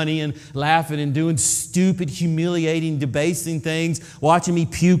be funny and laughing and doing stupid, humiliating, debasing things, watching me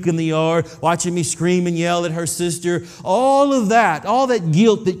puke in the yard, watching me scream and yell at her sister. All of that, all that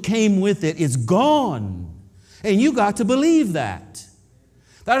guilt that came with it is gone. And you got to believe that.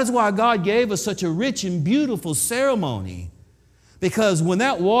 That is why God gave us such a rich and beautiful ceremony. Because when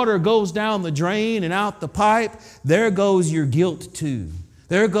that water goes down the drain and out the pipe, there goes your guilt too.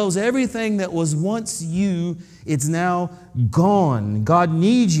 There goes everything that was once you, it's now gone. God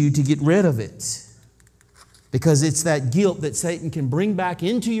needs you to get rid of it. Because it's that guilt that Satan can bring back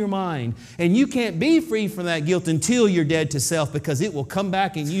into your mind. And you can't be free from that guilt until you're dead to self, because it will come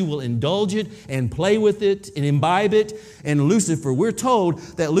back and you will indulge it and play with it and imbibe it. And Lucifer, we're told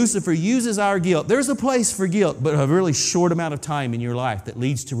that Lucifer uses our guilt. There's a place for guilt, but a really short amount of time in your life that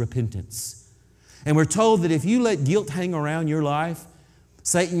leads to repentance. And we're told that if you let guilt hang around your life,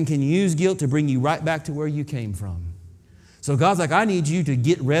 Satan can use guilt to bring you right back to where you came from. So God's like, I need you to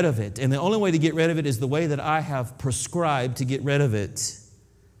get rid of it. And the only way to get rid of it is the way that I have prescribed to get rid of it.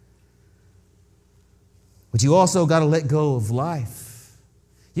 But you also got to let go of life.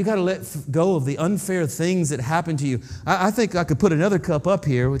 You got to let go of the unfair things that happen to you. I think I could put another cup up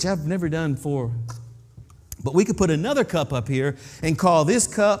here, which I've never done before. But we could put another cup up here and call this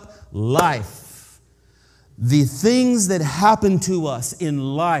cup life. The things that happen to us in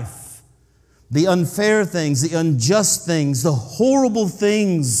life. The unfair things, the unjust things, the horrible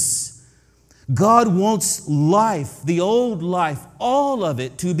things. God wants life, the old life, all of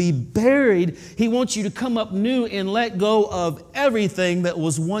it to be buried. He wants you to come up new and let go of everything that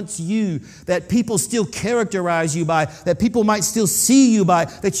was once you, that people still characterize you by, that people might still see you by,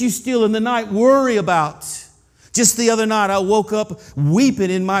 that you still in the night worry about. Just the other night, I woke up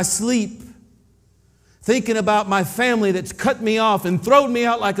weeping in my sleep, thinking about my family that's cut me off and thrown me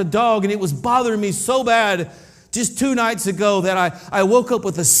out like a dog, and it was bothering me so bad just 2 nights ago that I woke up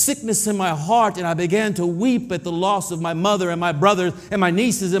with a sickness in my heart, and I began to weep at the loss of my mother and my brothers and my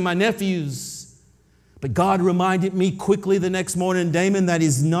nieces and my nephews. But God reminded me quickly the next morning, Damon,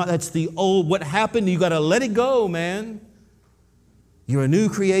 that's the old, what happened, you got to let it go, man. You're a new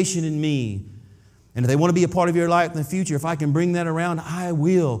creation in me. And if they want to be a part of your life in the future, if I can bring that around, I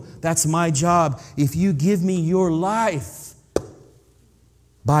will. That's my job. If you give me your life,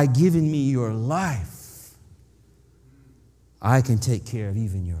 by giving me your life, I can take care of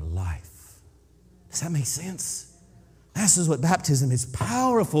even your life. Does that make sense? This is what baptism is.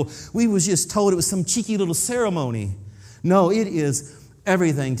 Powerful. We was just told it was some cheeky little ceremony. No, it is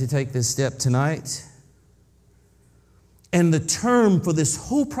everything to take this step tonight. And the term for this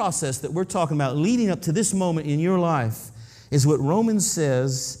whole process that we're talking about leading up to this moment in your life is what Romans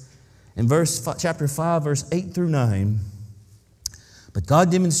says in chapter 5, verse 8 through 9. But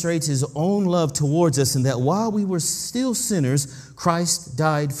God demonstrates His own love towards us in that while we were still sinners, Christ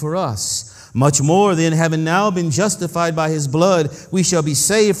died for us. Much more then, having now been justified by His blood, we shall be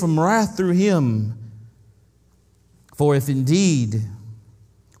saved from wrath through Him. For if indeed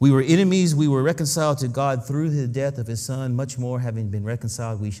we were enemies, we were reconciled to God through the death of His Son, much more having been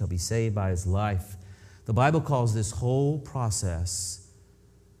reconciled, we shall be saved by His life. The Bible calls this whole process,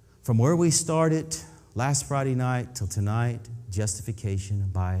 from where we started last Friday night till tonight, justification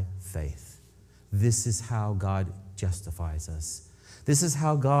by faith. This is how God justifies us. This is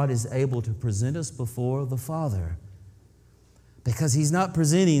how God is able to present us before the Father. Because He's not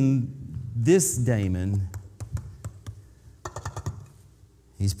presenting this Damon.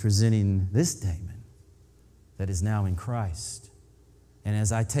 He's presenting this Damon that is now in Christ. And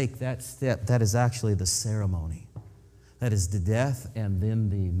as I take that step, that is actually the ceremony. That is the death and then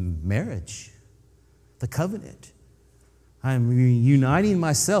the marriage, the covenant. I'm uniting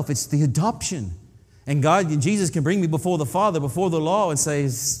myself. It's the adoption. And God and Jesus can bring me before the Father, before the law, and say,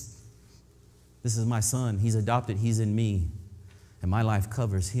 this is my son. He's adopted. He's in me. And my life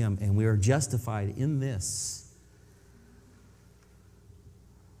covers him. And we are justified in this.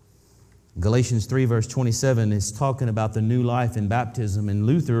 Galatians 3, verse 27 is talking about the new life in baptism. And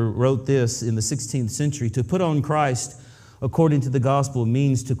Luther wrote this in the 16th century. To put on Christ according to the gospel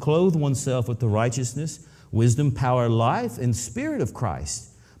means to clothe oneself with the righteousness, wisdom, power, life, and spirit of Christ.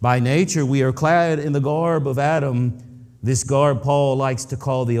 By nature, we are clad in the garb of Adam. This garb Paul likes to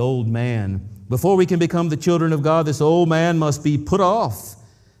call the old man. Before we can become the children of God, this old man must be put off,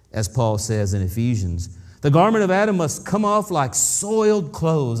 as Paul says in Ephesians. The garment of Adam must come off like soiled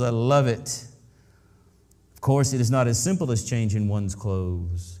clothes. I love it. Of course, it is not as simple as changing one's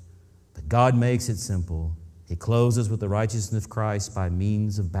clothes, but God makes it simple. He clothes us with the righteousness of Christ by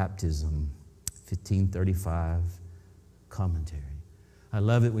means of baptism. 1535 commentary. I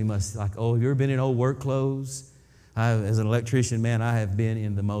love it. We must, have you ever been in old work clothes? As an electrician, man, I have been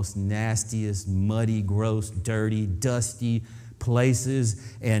in the most nastiest, muddy, gross, dirty, dusty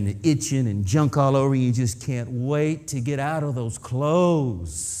places and itching and junk all over you. You just can't wait to get out of those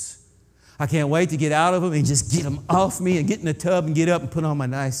clothes. I can't wait to get out of them and just get them off me and get in the tub and get up and put on my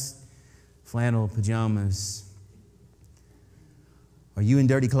nice flannel pajamas. Are you in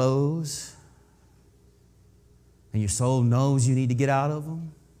dirty clothes? And your soul knows you need to get out of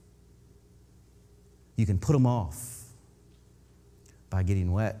them? You can put them off by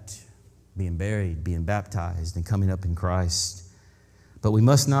getting wet, being buried, being baptized, and coming up in Christ. But we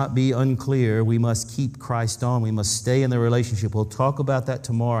must not be unclear. We must keep Christ on. We must stay in the relationship. We'll talk about that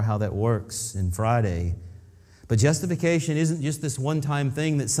tomorrow, how that works, and Friday. But justification isn't just this one-time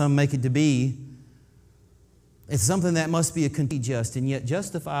thing that some make it to be. It's something that must be a continued just, and yet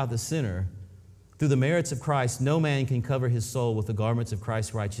justify the sinner. Through the merits of Christ, no man can cover his soul with the garments of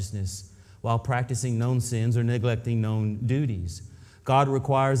Christ's righteousness while practicing known sins or neglecting known duties. God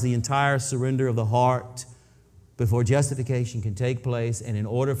requires the entire surrender of the heart before justification can take place, and in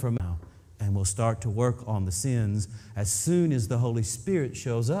order for now, and we'll start to work on the sins as soon as the Holy Spirit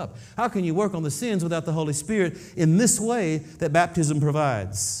shows up. How can you work on the sins without the Holy Spirit in this way that baptism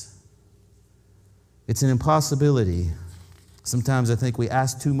provides? It's an impossibility. Sometimes I think we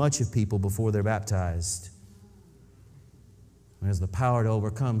ask too much of people before they're baptized. As the power to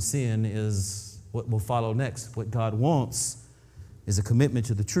overcome sin is what will follow next. What God wants is a commitment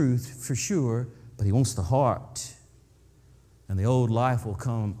to the truth, for sure, but He wants the heart. And the old life will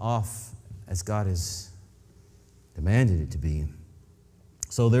come off as God has demanded it to be.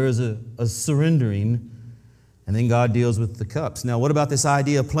 So there is a surrendering, and then God deals with the cups. Now, what about this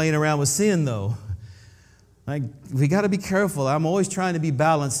idea of playing around with sin, though? Like, we got to be careful. I'm always trying to be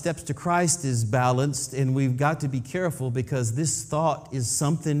balanced. Steps to Christ is balanced, and we've got to be careful because this thought is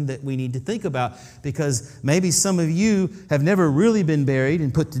something that we need to think about, because maybe some of you have never really been buried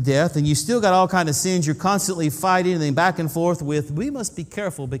and put to death, and you still got all kinds of sins you're constantly fighting and then back and forth with. We must be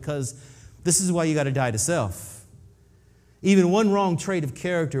careful because this is why you got to die to self. Even one wrong trait of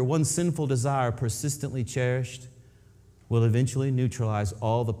character, one sinful desire persistently cherished, will eventually neutralize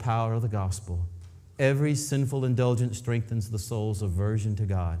all the power of the gospel. Every sinful indulgence strengthens the soul's aversion to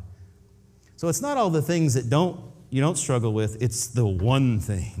God. So it's not all the things that you don't struggle with. It's the one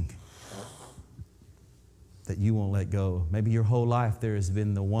thing that you won't let go. Maybe your whole life there has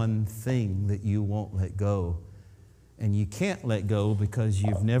been the one thing that you won't let go. And you can't let go because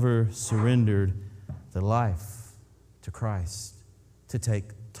you've never surrendered the life to Christ to take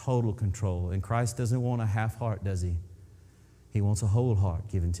total control. And Christ doesn't want a half heart, does He? He wants a whole heart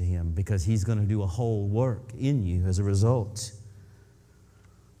given to Him because He's going to do a whole work in you as a result.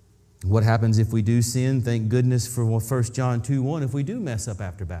 What happens if we do sin? Thank goodness for 1 John 2:1. If we do mess up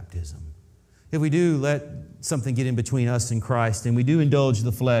after baptism, if we do let something get in between us and Christ, and we do indulge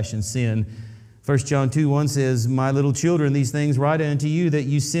the flesh and sin, 1 John 2:1 says, "My little children, these things write unto you that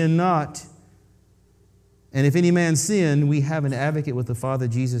you sin not. And if any man sin, we have an advocate with the Father,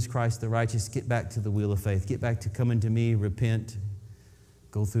 Jesus Christ the righteous." Get back to the wheel of faith. Get back to coming to me, repent,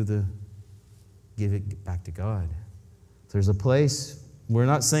 give it back to God. There's a place. We're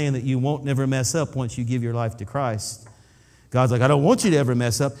not saying that you won't never mess up once you give your life to Christ. God's like, I don't want you to ever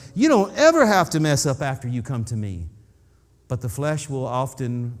mess up. You don't ever have to mess up after you come to me. But the flesh will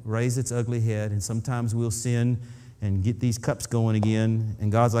often raise its ugly head, and sometimes we'll sin and get these cups going again.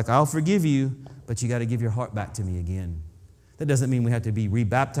 And God's like, I'll forgive you, but you got to give your heart back to me again. That doesn't mean we have to be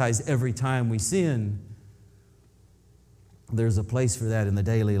rebaptized every time we sin. There's a place for that in the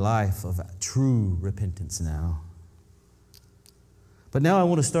daily life of true repentance now. But now I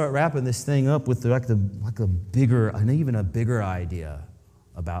want to start wrapping this thing up with even a bigger idea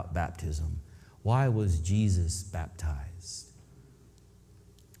about baptism. Why was Jesus baptized?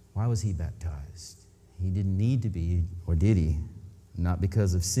 Why was He baptized? He didn't need to be, or did He? Not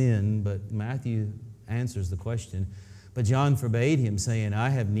because of sin, but Matthew answers the question. But John forbade Him, saying, I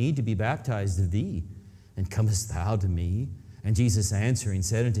have need to be baptized of thee, and comest thou to me? And Jesus answering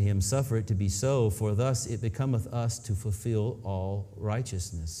said unto him, Suffer it to be so, for thus it becometh us to fulfill all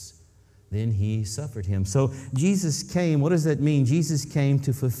righteousness. Then He suffered him. So Jesus came. What does that mean? Jesus came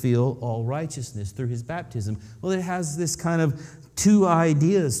to fulfill all righteousness through His baptism. Well, it has this kind of two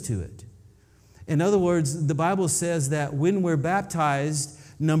ideas to it. In other words, the Bible says that when we're baptized,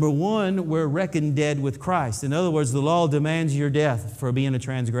 number one, we're reckoned dead with Christ. In other words, the law demands your death for being a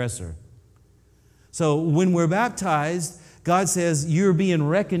transgressor. So when we're baptized, God says you're being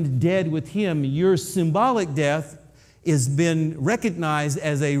reckoned dead with Him. Your symbolic death is been recognized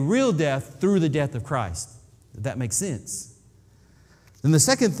as a real death through the death of Christ. If that makes sense. Then the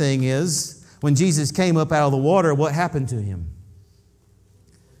second thing is, when Jesus came up out of the water, what happened to Him?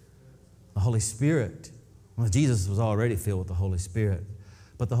 The Holy Spirit. Well, Jesus was already filled with the Holy Spirit.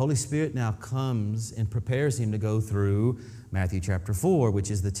 But the Holy Spirit now comes and prepares Him to go through Matthew chapter 4, which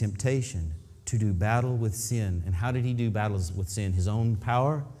is the temptation to do battle with sin. And how did He do battles with sin? His own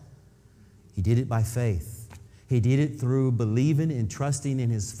power? He did it by faith. He did it through believing and trusting in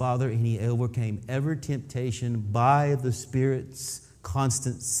His Father, and He overcame every temptation by the Spirit's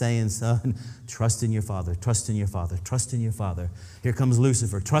constant saying, son, trust in your Father, trust in your Father, trust in your Father. Here comes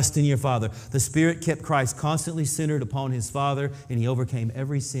Lucifer, trust in your Father. The Spirit kept Christ constantly centered upon His Father, and He overcame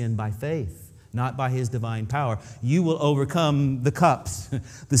every sin by faith, not by His divine power. You will overcome the cups,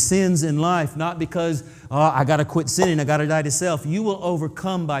 the sins in life, not because, I got to quit sinning, I got to die to self. You will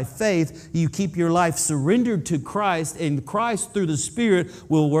overcome by faith. You keep your life surrendered to Christ, and Christ, through the Spirit,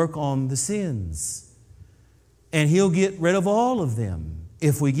 will work on the sins. And He'll get rid of all of them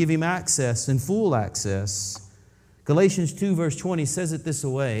if we give Him access and full access. Galatians 2 verse 20 says it this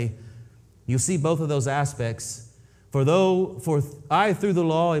way. You'll see both of those aspects. For I through the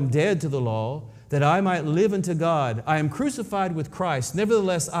law am dead to the law, that I might live unto God. I am crucified with Christ.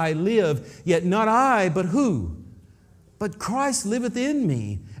 Nevertheless I live, yet not I, but who? But Christ liveth in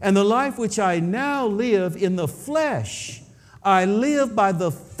me. And the life which I now live in the flesh, I live by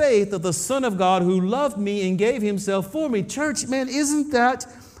the faith of the Son of God who loved me and gave Himself for me. Church, man, isn't that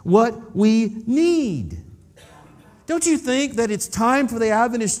what we need? Don't you think that it's time for the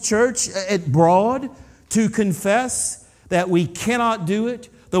Adventist Church at Broad to confess that we cannot do it?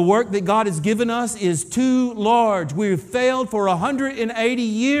 The work that God has given us is too large. We've failed for 180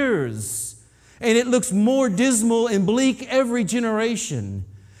 years, and it looks more dismal and bleak every generation.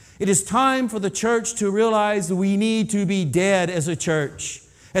 It is time for the church to realize we need to be dead as a church.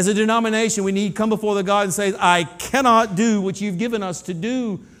 As a denomination, we need to come before the God and say, I cannot do what you've given us to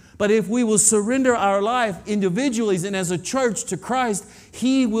do. But if we will surrender our life individually and as a church to Christ,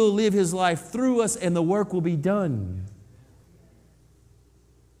 He will live His life through us and the work will be done.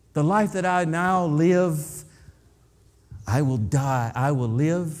 The life that I now live, I will die. I will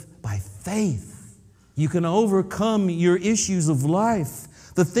live by faith. You can overcome your issues of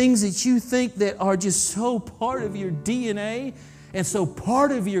life. The things that you think that are just so part of your DNA and so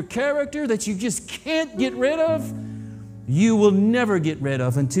part of your character that you just can't get rid of, you will never get rid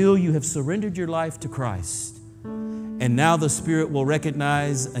of until you have surrendered your life to Christ. And now the Spirit will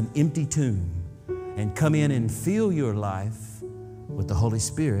recognize an empty tomb and come in and fill your life with the Holy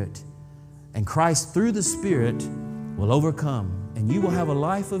Spirit. And Christ, through the Spirit, will overcome, and you will have a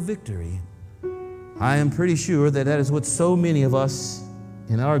life of victory. I am pretty sure that that is what so many of us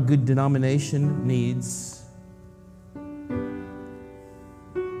in our good denomination needs.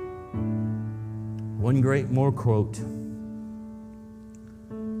 One great more quote.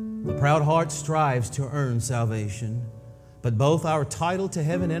 The proud heart strives to earn salvation, but both our title to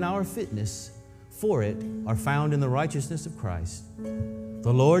heaven and our fitness for it are found in the righteousness of Christ.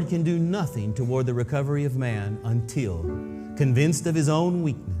 The Lord can do nothing toward the recovery of man until, convinced of his own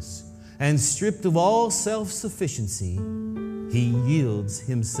weakness and stripped of all self-sufficiency, he yields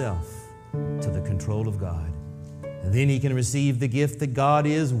himself to the control of God. And then he can receive the gift that God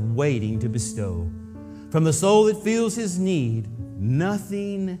is waiting to bestow. From the soul that feels his need,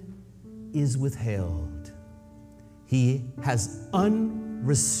 nothing is withheld. He has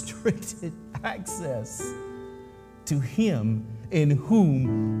unrestricted access to Him in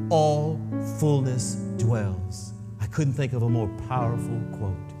whom all fullness dwells. I couldn't think of a more powerful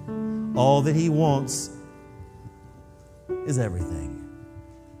quote. All that He wants is everything.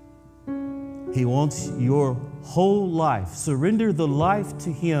 He wants your whole life. Surrender the life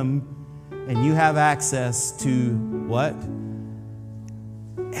to Him and you have access to what?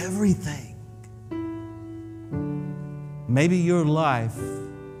 Everything. Maybe your life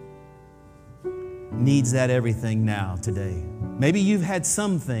needs that everything now, today. Maybe you've had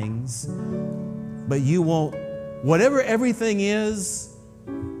some things, but you won't. Whatever everything is,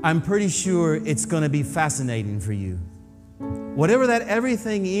 I'm pretty sure it's going to be fascinating for you. Whatever that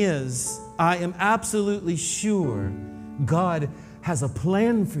everything is, I am absolutely sure God has a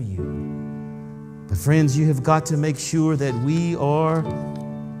plan for you. But friends, you have got to make sure that we are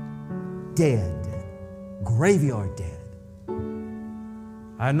dead, graveyard dead.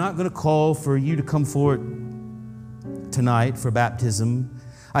 I'm not going to call for you to come forward tonight for baptism.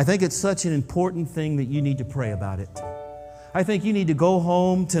 I think it's such an important thing that you need to pray about it. I think you need to go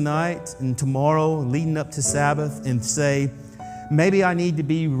home tonight and tomorrow, leading up to Sabbath, and say, maybe I need to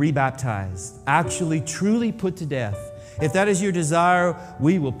be rebaptized, actually truly put to death. If that is your desire,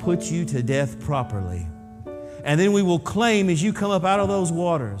 we will put you to death properly. And then we will claim as you come up out of those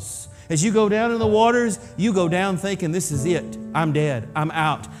waters, as you go down in the waters, you go down thinking, this is it. I'm dead. I'm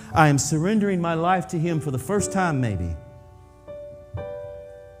out. I am surrendering my life to Him for the first time maybe.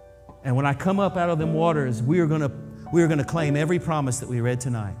 And when I come up out of them waters, we are going to claim every promise that we read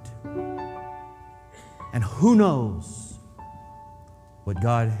tonight. And who knows what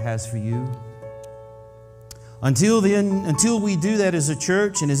God has for you? Until then, until we do that as a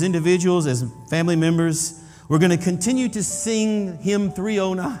church and as individuals, as family members, we're going to continue to sing hymn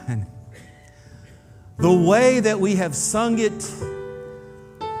 309. The way that we have sung it,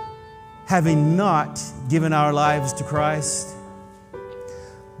 having not given our lives to Christ.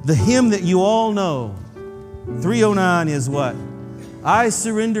 The hymn that you all know, 309, is what? I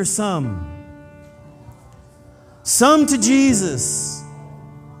surrender some to Jesus.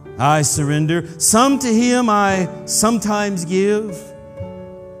 I surrender. Some to Him I sometimes give.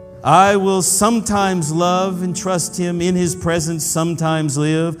 I will sometimes love and trust Him, in His presence sometimes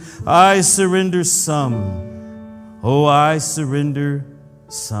live. I surrender some. Oh, I surrender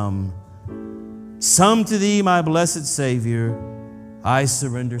some. Some to Thee, my blessed Savior. I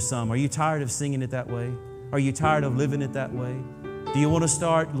surrender some. Are you tired of singing it that way? Are you tired of living it that way? Do you want to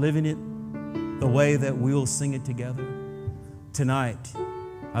start living it the way that we'll sing it together? Tonight,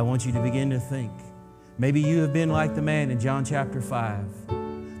 I want you to begin to think. Maybe you have been like the man in John chapter 5.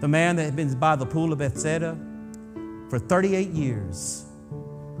 The man that had been by the pool of Bethesda for 38 years,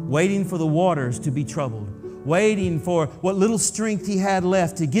 waiting for the waters to be troubled, waiting for what little strength he had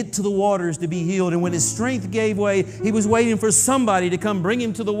left to get to the waters to be healed. And when his strength gave way, he was waiting for somebody to come bring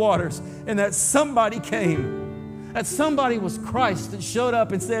him to the waters. And that somebody came. That somebody was Christ that showed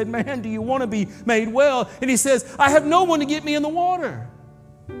up and said, man, do you want to be made well? And he says, I have no one to get me in the water.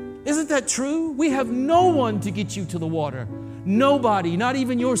 Isn't that true? We have no one to get you to the water. Nobody, not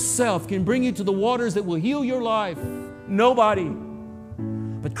even yourself, can bring you to the waters that will heal your life. Nobody.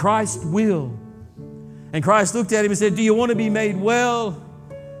 But Christ will. And Christ looked at him and said, do you want to be made well?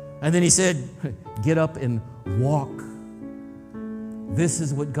 And then he said, get up and walk. This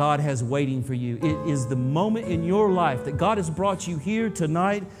is what God has waiting for you. It is the moment in your life that God has brought you here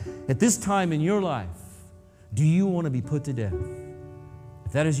tonight, at this time in your life. Do you want to be put to death?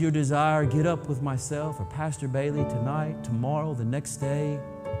 If that is your desire, get up with myself or Pastor Bailey tonight, tomorrow, the next day,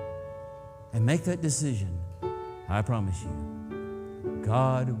 and make that decision. I promise you,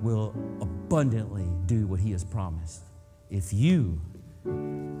 God will abundantly do what He has promised if you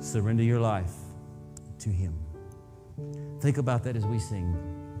surrender your life to Him. Think about that as we sing,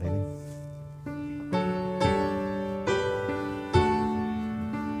 baby.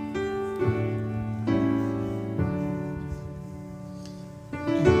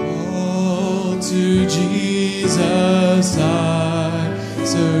 All to Jesus I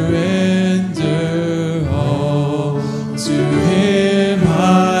surrender, all to Him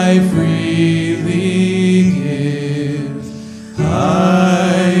I freely give.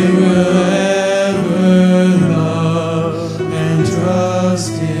 I will ever love and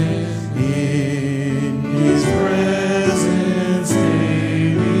trust Him in His presence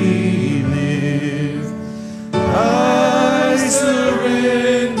daily live. I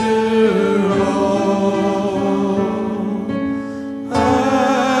surrender all.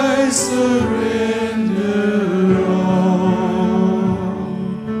 I surrender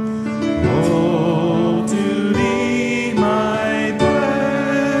all to Thee, my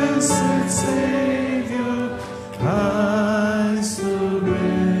blessed Savior. I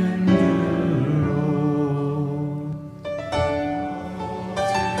surrender all.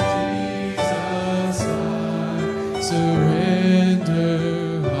 To Jesus I surrender.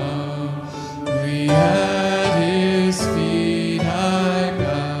 Humbly at His feet I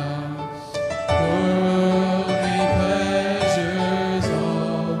bow. Worldly pleasures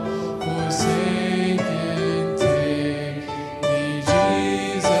all forsaken, take me,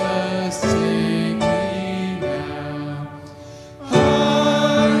 Jesus, take me now.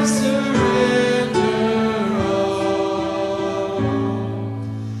 I surrender all.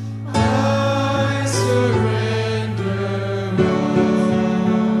 I surrender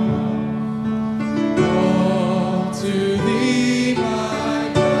all to Thee, my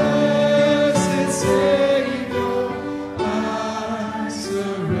blessed Savior. I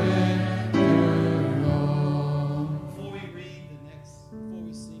surrender all. Before we sing the next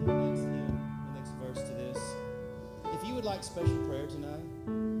hymn, the next verse to this, if you would like special prayer tonight,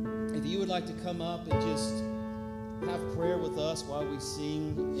 if you would like to come up and just have prayer with us while we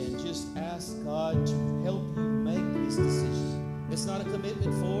sing and just ask God to help you make this decision. It's not a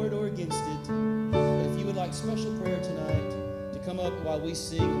commitment for it or against it, but if you would like special prayer tonight, to come up while we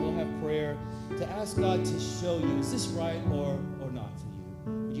sing, and we'll have prayer to ask God to show you, is this right or not for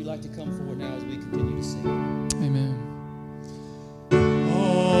you? Would you like to come forward now as we continue to sing? Amen.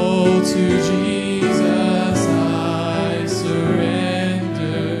 All to Jesus I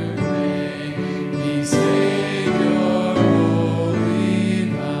surrender. Make me Savior, wholly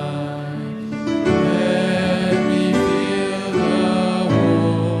thine. Let me feel the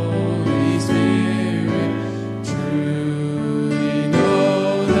Holy Spirit. Truly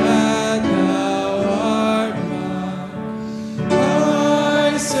know that Thou art mine.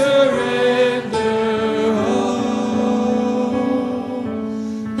 I surrender all.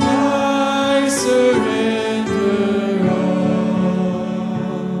 I surrender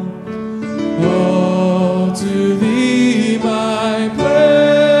all to Thee, my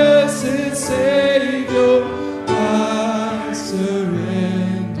blessed Savior. I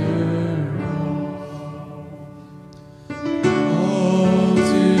surrender all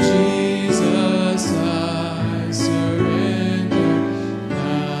to Jesus I surrender.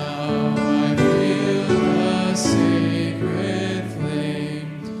 Now I feel the sacred flame.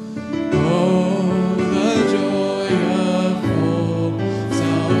 Oh, the joy of full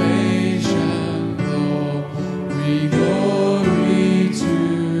salvation, glory, glory to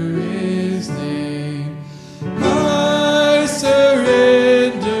His name. I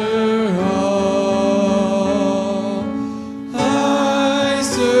surrender all. I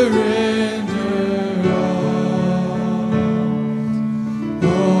surrender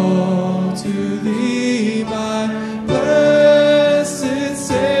all to Thee, my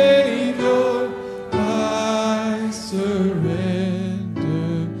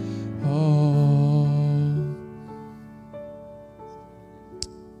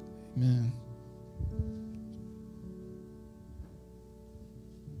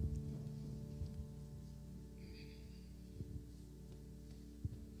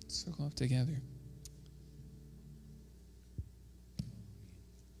circle up together.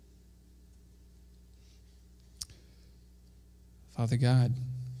 Father God,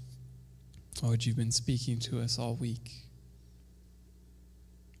 Lord, you've been speaking to us all week.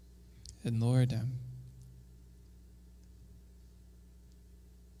 And Lord,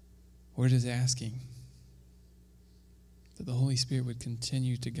 we're just asking that the Holy Spirit would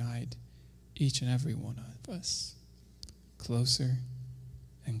continue to guide each and every one of us closer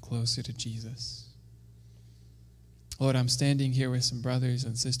and closer to Jesus. Lord, I'm standing here with some brothers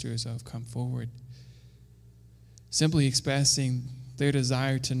and sisters who have come forward, simply expressing their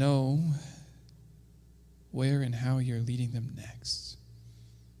desire to know where and how you're leading them next.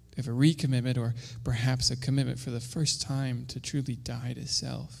 If a recommitment or perhaps a commitment for the first time to truly die to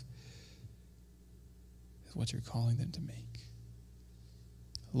self is what you're calling them to make.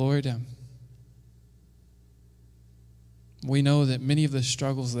 Lord, we know that many of the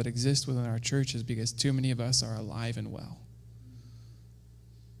struggles that exist within our church is because too many of us are alive and well.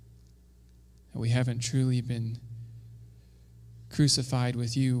 And we haven't truly been crucified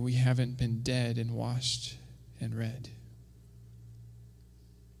with you. We haven't been dead and washed and red.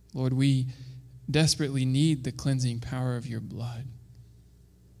 Lord, we desperately need the cleansing power of your blood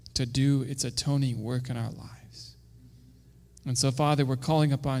to do its atoning work in our lives. And so, Father, we're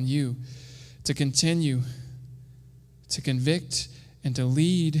calling upon you to continue to convict and to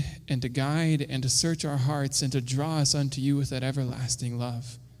lead and to guide and to search our hearts and to draw us unto you with that everlasting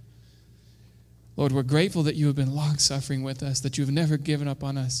love. Lord, we're grateful that you have been long-suffering with us, that you have never given up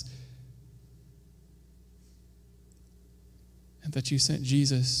on us, and that you sent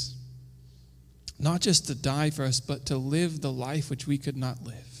Jesus not just to die for us, but to live the life which we could not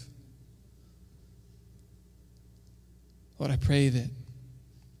live. Lord, I pray that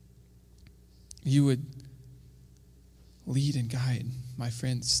you would lead and guide my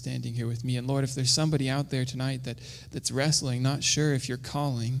friends standing here with me. And Lord, if there's somebody out there tonight that's wrestling, not sure if you're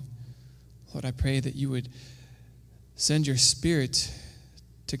calling, Lord, I pray that you would send your Spirit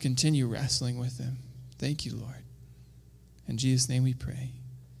to continue wrestling with them. Thank you, Lord. In Jesus' name we pray.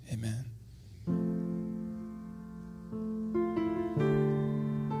 Amen.